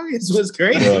team, dog. It's what's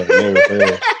crazy.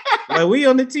 Like we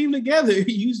on the team together.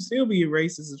 You still be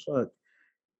racist as fuck.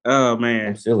 Oh man.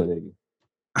 I'm still a nigga.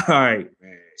 All right.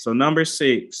 Man. So number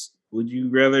 6. Would you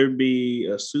rather be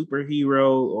a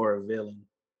superhero or a villain?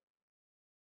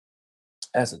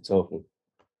 That's a tough one.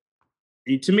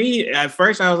 To me, at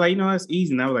first, I was like, that's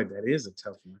easy. And I was like, that is a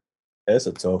tough one. That's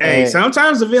a tough one. Hey,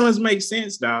 sometimes the villains make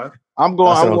sense, dog. I'm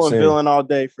going villain all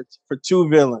day for 2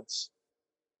 villains.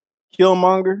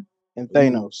 Killmonger and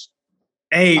Thanos.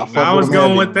 Hey, I was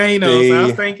going with Thanos. I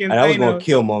was thinking Thanos. I was going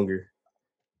Killmonger.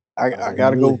 I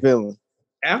gotta go villain.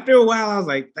 After a while, I was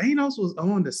like, Thanos was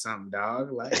on to something,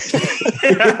 dog. Like,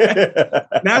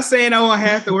 not saying I want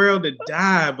half the world to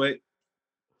die, but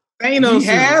Thanos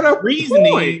had a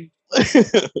reasoning.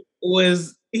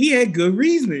 He had good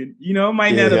reasoning. It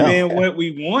might not have been what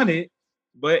we wanted,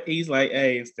 but he's like,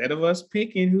 hey, instead of us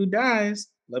picking who dies,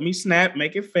 let me snap,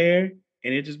 make it fair,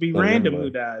 and it just be random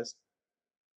who dies.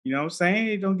 You know what I'm saying?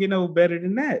 It don't get no better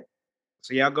than that.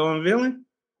 So y'all going villain?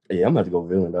 Yeah, I'm about to go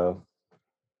villain, dog.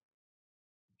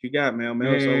 You got Mel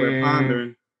so we're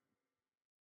pondering.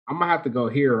 I'm gonna have to go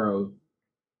hero,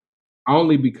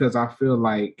 only because I feel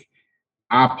like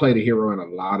I played a hero in a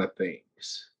lot of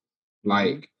things.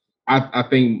 Like I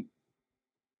think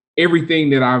everything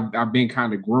that I've been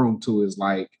kind of groomed to is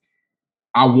like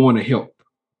I want to help.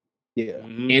 Yeah,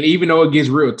 and even though it gets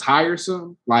real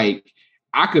tiresome, like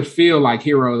I could feel like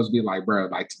heroes be like, bro,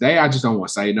 like today I just don't want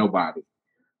to say nobody,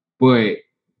 but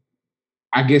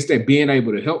I guess that being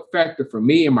able to help factor for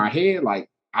me in my head, like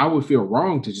I would feel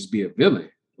wrong to just be a villain.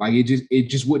 Like it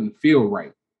just wouldn't feel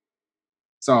right.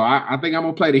 So I think I'm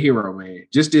gonna play the hero, man,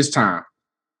 just this time.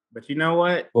 But you know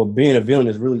what? Well, being a villain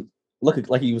is really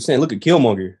like you were saying. Look at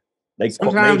Killmonger.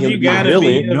 Sometimes you gotta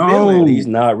be a villain. He's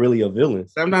not really a villain.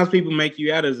 Sometimes people make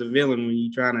you out as a villain when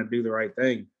you're trying to do the right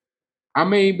thing. I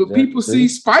mean, but people see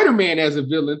Spider-Man as a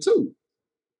villain too.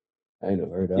 I ain't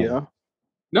never heard that. Yeah.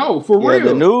 No, for real.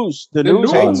 The news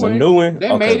new one.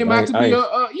 They made him out to be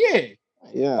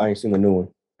yeah. I ain't seen the new one.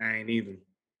 I ain't either.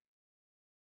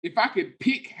 If I could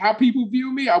pick how people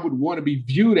view me, I would want to be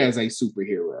viewed as a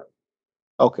superhero.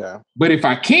 Okay. But if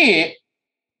I can't,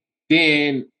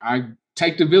 then I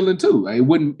take the villain too. It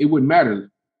wouldn't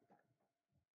matter.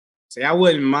 See, I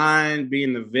wouldn't mind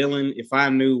being the villain if I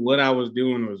knew what I was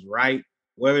doing was right.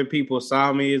 Whether people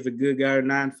saw me as a good guy or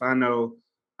not, if I know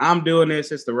I'm doing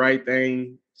this, it's the right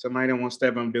thing. Somebody don't want to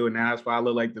step I'm doing now. That's why I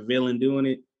look like the villain doing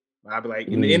it. But I'll be like,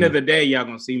 in the end of the day, y'all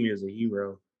gonna see me as a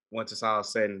hero once it's all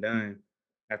said and done.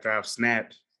 After I've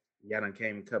snapped, y'all done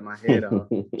came and cut my head off.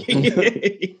 All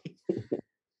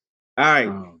right.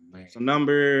 Oh, so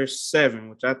number 7,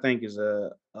 which I think is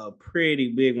a pretty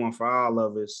big one for all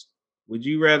of us. Would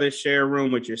you rather share a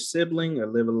room with your sibling or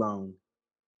live alone?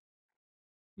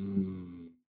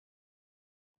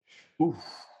 Oof.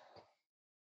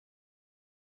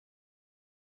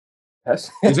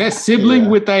 Is that sibling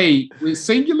with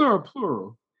singular or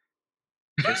plural?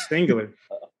 It's singular.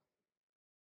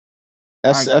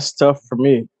 That's tough for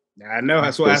me. I know.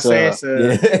 That's why I say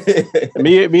it's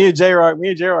me and J-Rock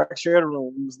shared a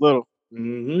room. He was little.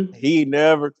 Mm-hmm. He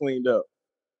never cleaned up.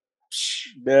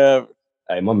 Never.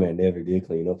 Hey, my man never did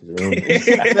clean up his room.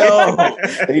 No,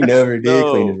 he never did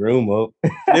clean his room up.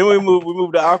 Then we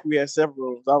moved to Aqua. We had separate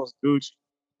rooms. I was Gucci.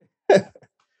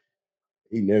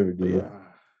 He never did. Yeah.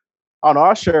 Oh no,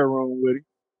 I'll share a room with him.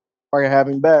 If I can have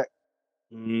him back.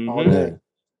 Mm-hmm. Yeah.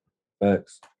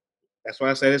 Facts. That's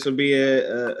why I say this would be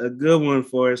a good one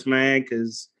for us, man,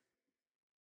 because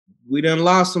we done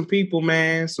lost some people,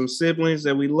 man, some siblings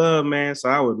that we love, man. So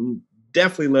I would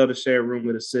definitely love to share a room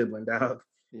with a sibling, dog.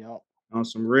 Yeah. On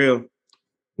some real.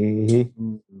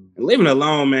 Mm-hmm. Living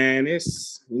alone, man,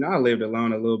 it's, I lived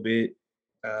alone a little bit.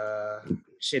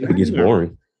 It gets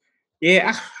boring.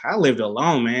 Yeah, I lived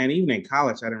alone, man. Even in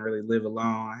college, I didn't really live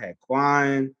alone. I had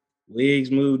Quon, Wiggs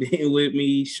moved in with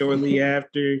me shortly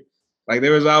after. Like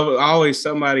there was always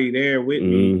somebody there with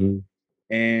me,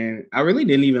 and I really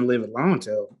didn't even live alone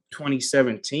until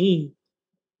 2017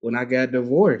 when I got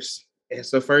divorced. It's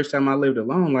the first time I lived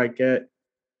alone like that,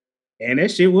 and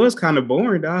that shit was kind of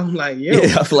boring, dog. I'm like, yo,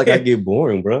 yeah, I feel like I get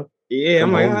boring, bro. Yeah,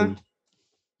 Come I'm home like,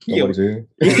 nobody's here.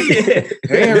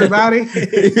 Hey everybody.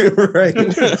 Right.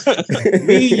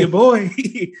 Me, your boy.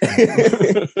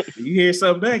 You hear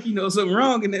something back, you know something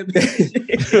wrong in that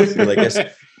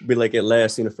bitch. be like at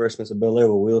last scene of Fresh Prince of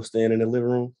Bel-Air with Will standing in the living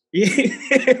room. Yeah.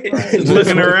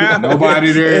 Looking around.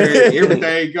 Nobody there,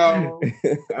 everything gone.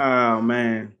 Oh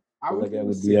man. I feel like that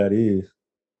would be how it is.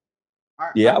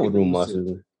 I would room my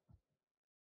sibling.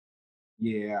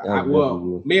 Yeah.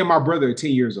 Me and my brother are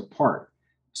 10 years apart.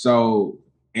 So,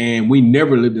 and we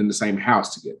never lived in the same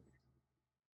house together.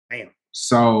 Damn.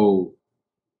 So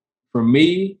for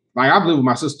me, like I've lived with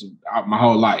my sister my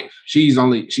whole life. She's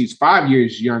 5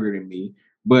 years younger than me,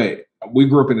 but we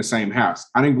grew up in the same house.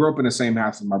 I didn't grow up in the same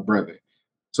house as my brother.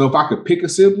 So if I could pick a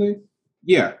sibling,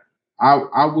 yeah, I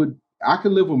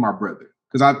could live with my brother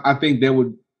because I think that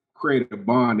would create a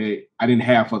bond that I didn't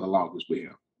have for the longest with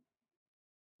him.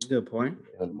 Good point.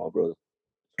 My brother.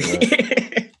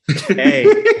 Hey,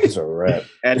 it's a wrap.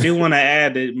 I do want to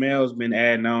add that Mel's been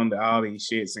adding on to all these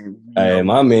shits and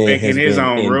my man has his been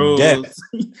own rules.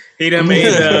 He done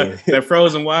made the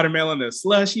frozen watermelon a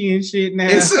slushy and shit now.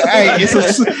 It's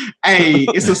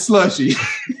a slushy.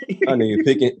 I need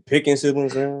picking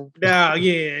siblings now. No,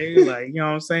 yeah, like you know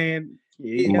what I'm saying.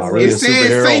 Yeah, my real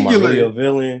superhero, my real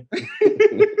villain.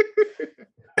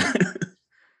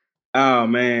 Oh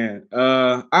man.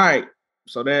 All right.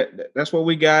 So that's what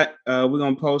we got. We're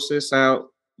gonna post this out.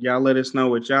 Y'all let us know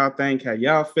what y'all think, how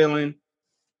y'all feeling.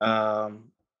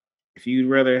 If you'd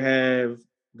rather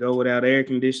go without air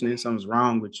conditioning, something's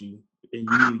wrong with you and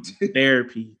you need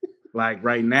therapy, like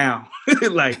right now.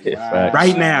 Like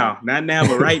right now. Not now,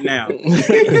 but right now.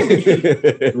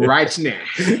 Right now.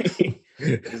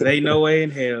 There's ain't no way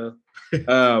in hell.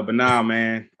 But nah,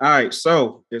 man. All right,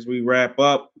 so as we wrap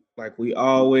up, like we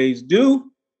always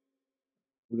do,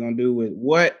 we're gonna do with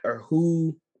what or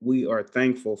who we are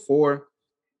thankful for.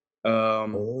 I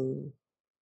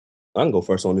can go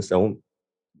first on this one.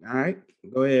 All right,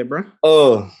 go ahead, bro.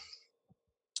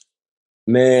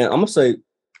 Man, I'm gonna say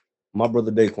my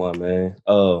brother Daquan, man.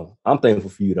 I'm thankful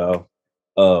for you, dog.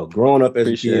 Growing up as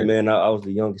a kid, man, I was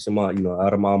the youngest in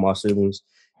out of my siblings.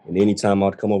 And anytime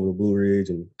I'd come over to Blue Ridge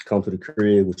and come to the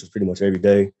crib, which was pretty much every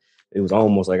day, it was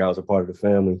almost like I was a part of the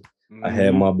family. Mm-hmm. I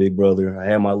had my big brother, I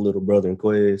had my little brother in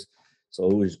Quez. So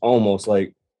it was almost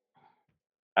like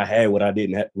I had what I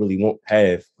didn't really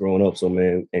have growing up. So,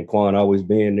 man, and Quon always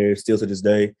being there, still to this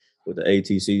day, with the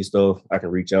ATC stuff, I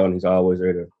can reach out and he's always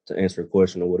there to answer a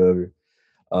question or whatever.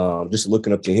 Just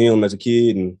looking up to him as a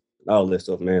kid and all that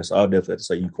stuff, man. So I'll definitely have to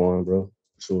say you, Quon, bro.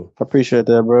 For sure. I appreciate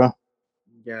that, bro.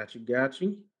 Got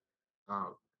you.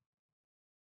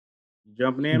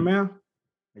 Jumping in, man?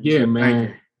 Yeah,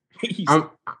 man.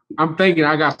 I'm thinking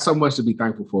I got so much to be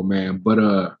thankful for, man. But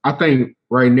I think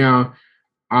right now,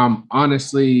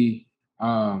 honestly,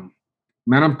 man,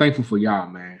 I'm thankful for y'all,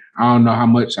 man. I don't know how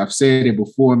much I've said it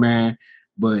before, man,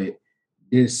 but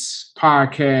this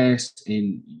podcast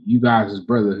and you guys'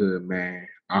 brotherhood, man,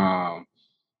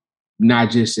 not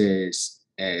just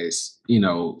as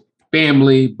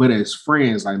family, but as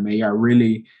friends, like, man, y'all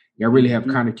really have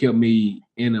kind of kept me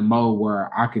in a mode where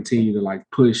I continue to like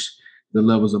push the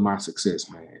levels of my success,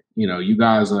 man. You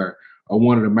guys are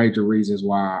one of the major reasons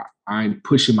why I'm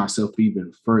pushing myself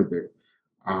even further,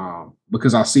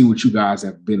 because I see what you guys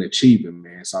have been achieving,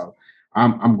 man. So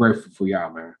I'm grateful for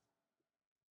y'all, man.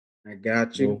 I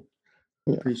got you.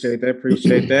 Yeah. Appreciate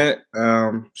that.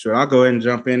 Sure, I'll go ahead and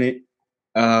jump in it.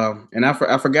 And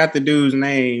I forgot the dude's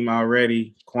name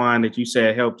already, Quon, that you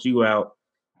said helped you out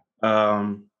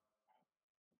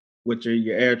with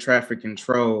your air traffic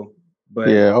control. But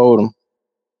yeah, hold him.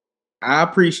 I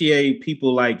appreciate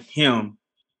people like him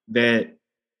that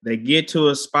they get to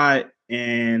a spot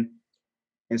and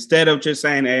instead of just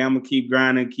saying, hey, I'm gonna keep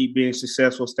grinding, keep being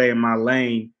successful, stay in my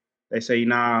lane, they say,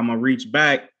 nah, I'm gonna reach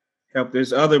back, help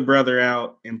this other brother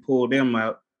out and pull them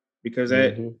out, because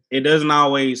it doesn't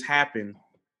always happen.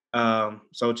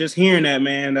 So just hearing that,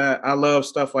 man, I love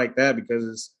stuff like that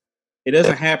because it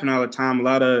doesn't happen all the time. A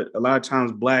lot of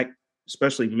times Black,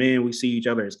 especially men, we see each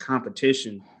other as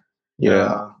competition.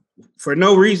 Yeah. For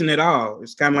no reason at all.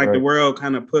 It's kind of like the world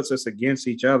kind of puts us against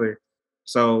each other.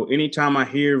 So anytime I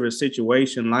hear of a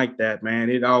situation like that,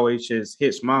 man, it always just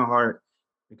hits my heart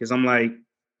because I'm like,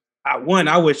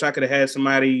 I wish I could have had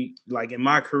somebody like in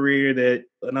my career that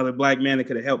another black man that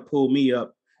could have helped pull me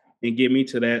up and get me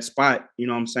to that spot. You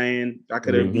know what I'm saying? I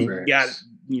could have got,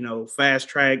 fast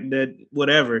track that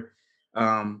whatever.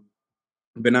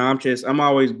 But now I'm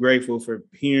always grateful for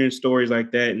hearing stories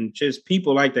like that and just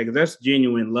people like that because that's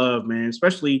genuine love, man.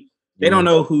 Especially they don't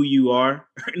know who you are,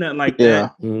 nothing like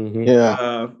that.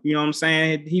 Yeah. You know what I'm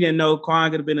saying? He didn't know Quon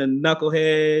could have been a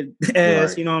knucklehead ass,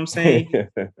 Right. you know what I'm saying?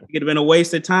 It could have been a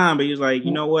waste of time, but he was like,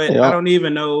 you know what? Yeah. I don't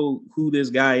even know who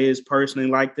this guy is personally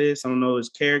like this. I don't know his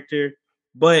character,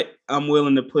 but I'm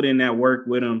willing to put in that work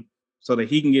with him so that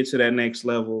he can get to that next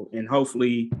level. And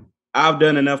hopefully I've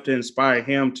done enough to inspire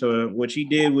him to what he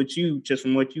did with you, just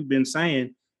from what you've been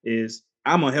saying, is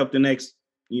I'm gonna help the next,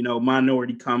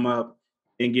 minority come up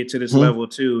and get to this level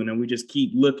too. And then we just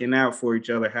keep looking out for each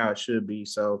other how it should be.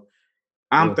 So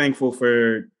I'm thankful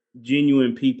for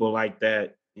genuine people like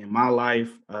that in my life.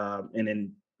 And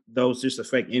then those just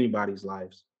affect anybody's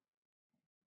lives.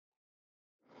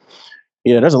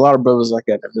 Yeah, there's a lot of brothers like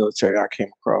that in the military I came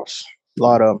across. A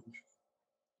lot of them.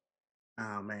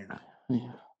 Oh man.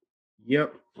 Yeah.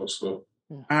 Yep. What's up?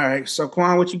 All right. So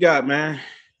Quon, what you got, man?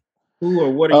 Who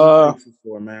or what are you thankful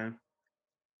for, man?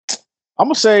 I'm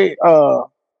gonna say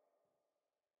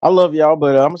I love y'all,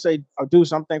 but I'm gonna say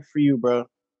Deuce, I'm thankful for you, bro.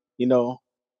 You know,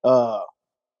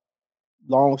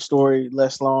 long story,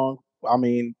 less long. I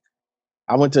mean,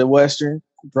 I went to Western,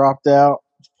 dropped out,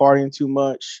 was partying too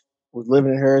much, was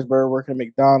living in Harrisburg, working at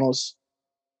McDonald's.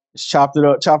 Just chopped it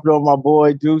up with my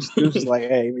boy Deuce. Deuce is like,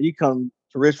 hey, man, you come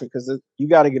to Richmond because you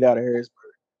got to get out of Harrisburg.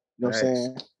 You know what I'm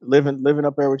saying? Living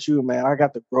up there with you, man. I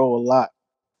got to grow a lot.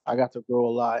 And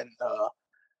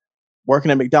working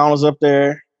at McDonald's up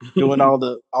there, doing all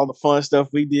the fun stuff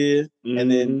we did. And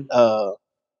then I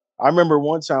remember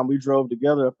one time we drove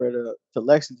together up there to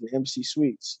Lexington, MC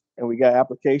Suites, and we got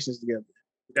applications together.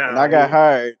 And I got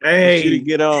hired for you to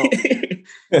get on.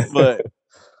 But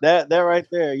that right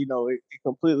there, it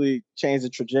completely changed the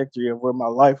trajectory of where my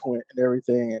life went and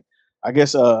everything. And I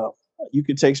guess you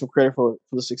can take some credit for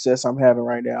the success I'm having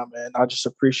right now, man. I just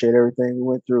appreciate everything we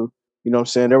went through. You know what I'm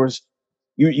saying? There was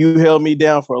you held me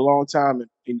down for a long time,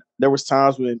 and there was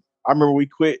times when I remember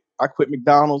I quit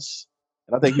McDonald's,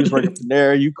 and I think you was working from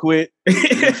there. You quit,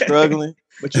 you were struggling,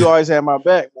 but you always had my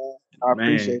back, man. I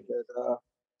appreciate that.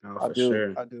 I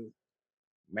do.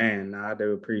 Man, I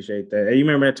do appreciate that. Hey, you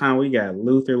remember that time we got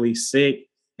lutherly sick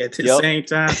at the same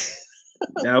time?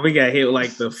 Now we got hit with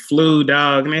like the flu,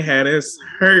 dog, and they had us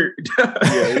hurt. Yeah,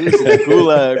 it was a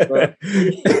gulag, bro.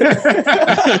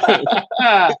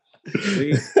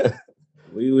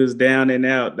 we was down and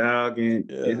out, dog.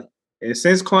 And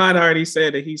since Quon already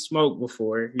said that he smoked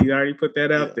before, he already put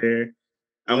that out there.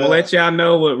 I'm gonna let y'all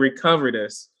know what recovered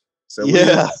us. So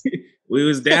we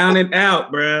was down and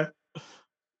out, bro.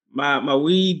 My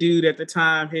weed dude at the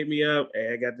time hit me up.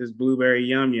 Hey, I got this blueberry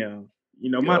yum yum.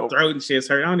 My throat and shit's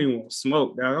hurt. I don't even want to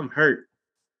smoke, dog. I'm hurt.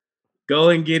 Go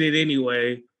and get it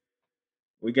anyway.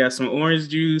 We got some orange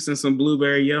juice and some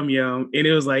blueberry yum yum. And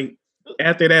it was like,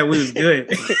 after that, we was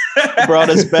good. Brought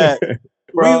us back. After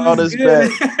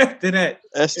that.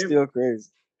 That's still crazy.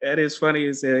 That is funny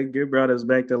as hell. Good brought us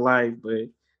back to life. But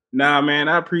nah, man,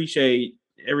 I appreciate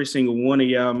every single one of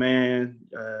y'all, man.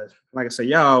 Like I said,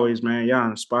 y'all always, man, y'all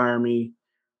inspire me.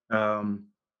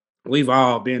 We've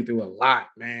all been through a lot,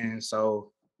 man.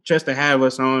 So just to have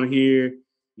us on here,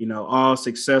 all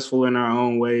successful in our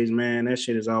own ways, man, that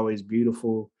shit is always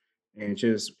beautiful. And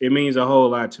just, it means a whole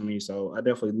lot to me. So I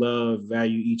definitely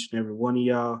value each and every one of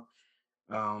y'all.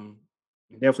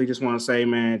 Definitely just want to say,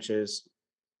 man, just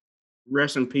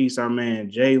rest in peace, our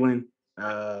man, Jalen.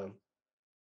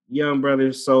 Young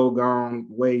brother's soul gone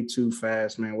way too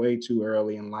fast, man, way too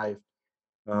early in life.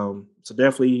 So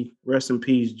definitely rest in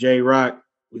peace, J-Rock.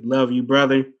 We love you,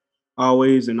 brother,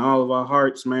 always in all of our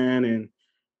hearts, man. And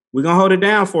we're going to hold it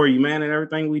down for you, man, and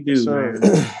everything we do, man.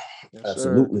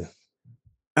 Absolutely.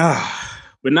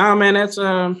 But nah, man, that's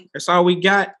all we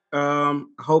got. I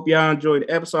hope y'all enjoyed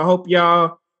the episode. I hope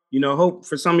y'all, hope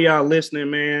for some of y'all listening,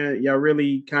 man, y'all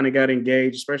really kind of got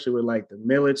engaged, especially with like the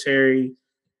military,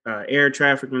 air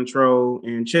traffic control,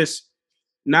 and just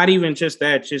not even just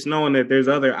that, just knowing that there's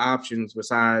other options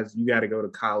besides you got to go to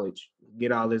college,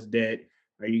 get all this debt,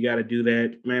 or you got to do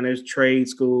that. Man, there's trade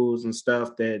schools and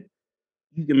stuff that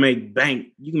you can make bank.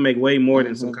 You can make way more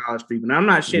than some college people. Now, I'm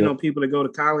not shitting on people that go to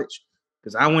college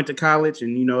because I went to college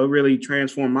and, it really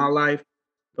transformed my life.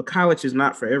 But college is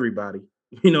not for everybody.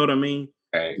 You know what I mean?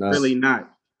 Really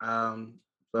not.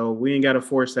 So we ain't got to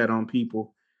force that on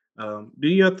people. Do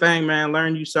your thing, man.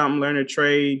 Learn you something, learn a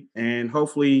trade, and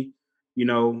hopefully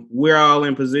we're all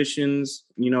in positions,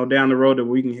 down the road that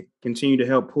we can continue to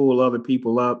help pull other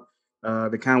people up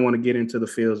that kind of want to get into the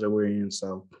fields that we're in.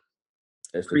 So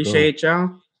appreciate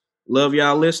y'all. Love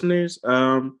y'all listeners.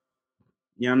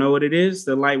 Y'all know what it is.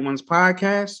 The Light Ones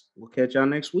Podcast. We'll catch y'all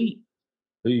next week.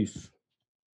 Peace.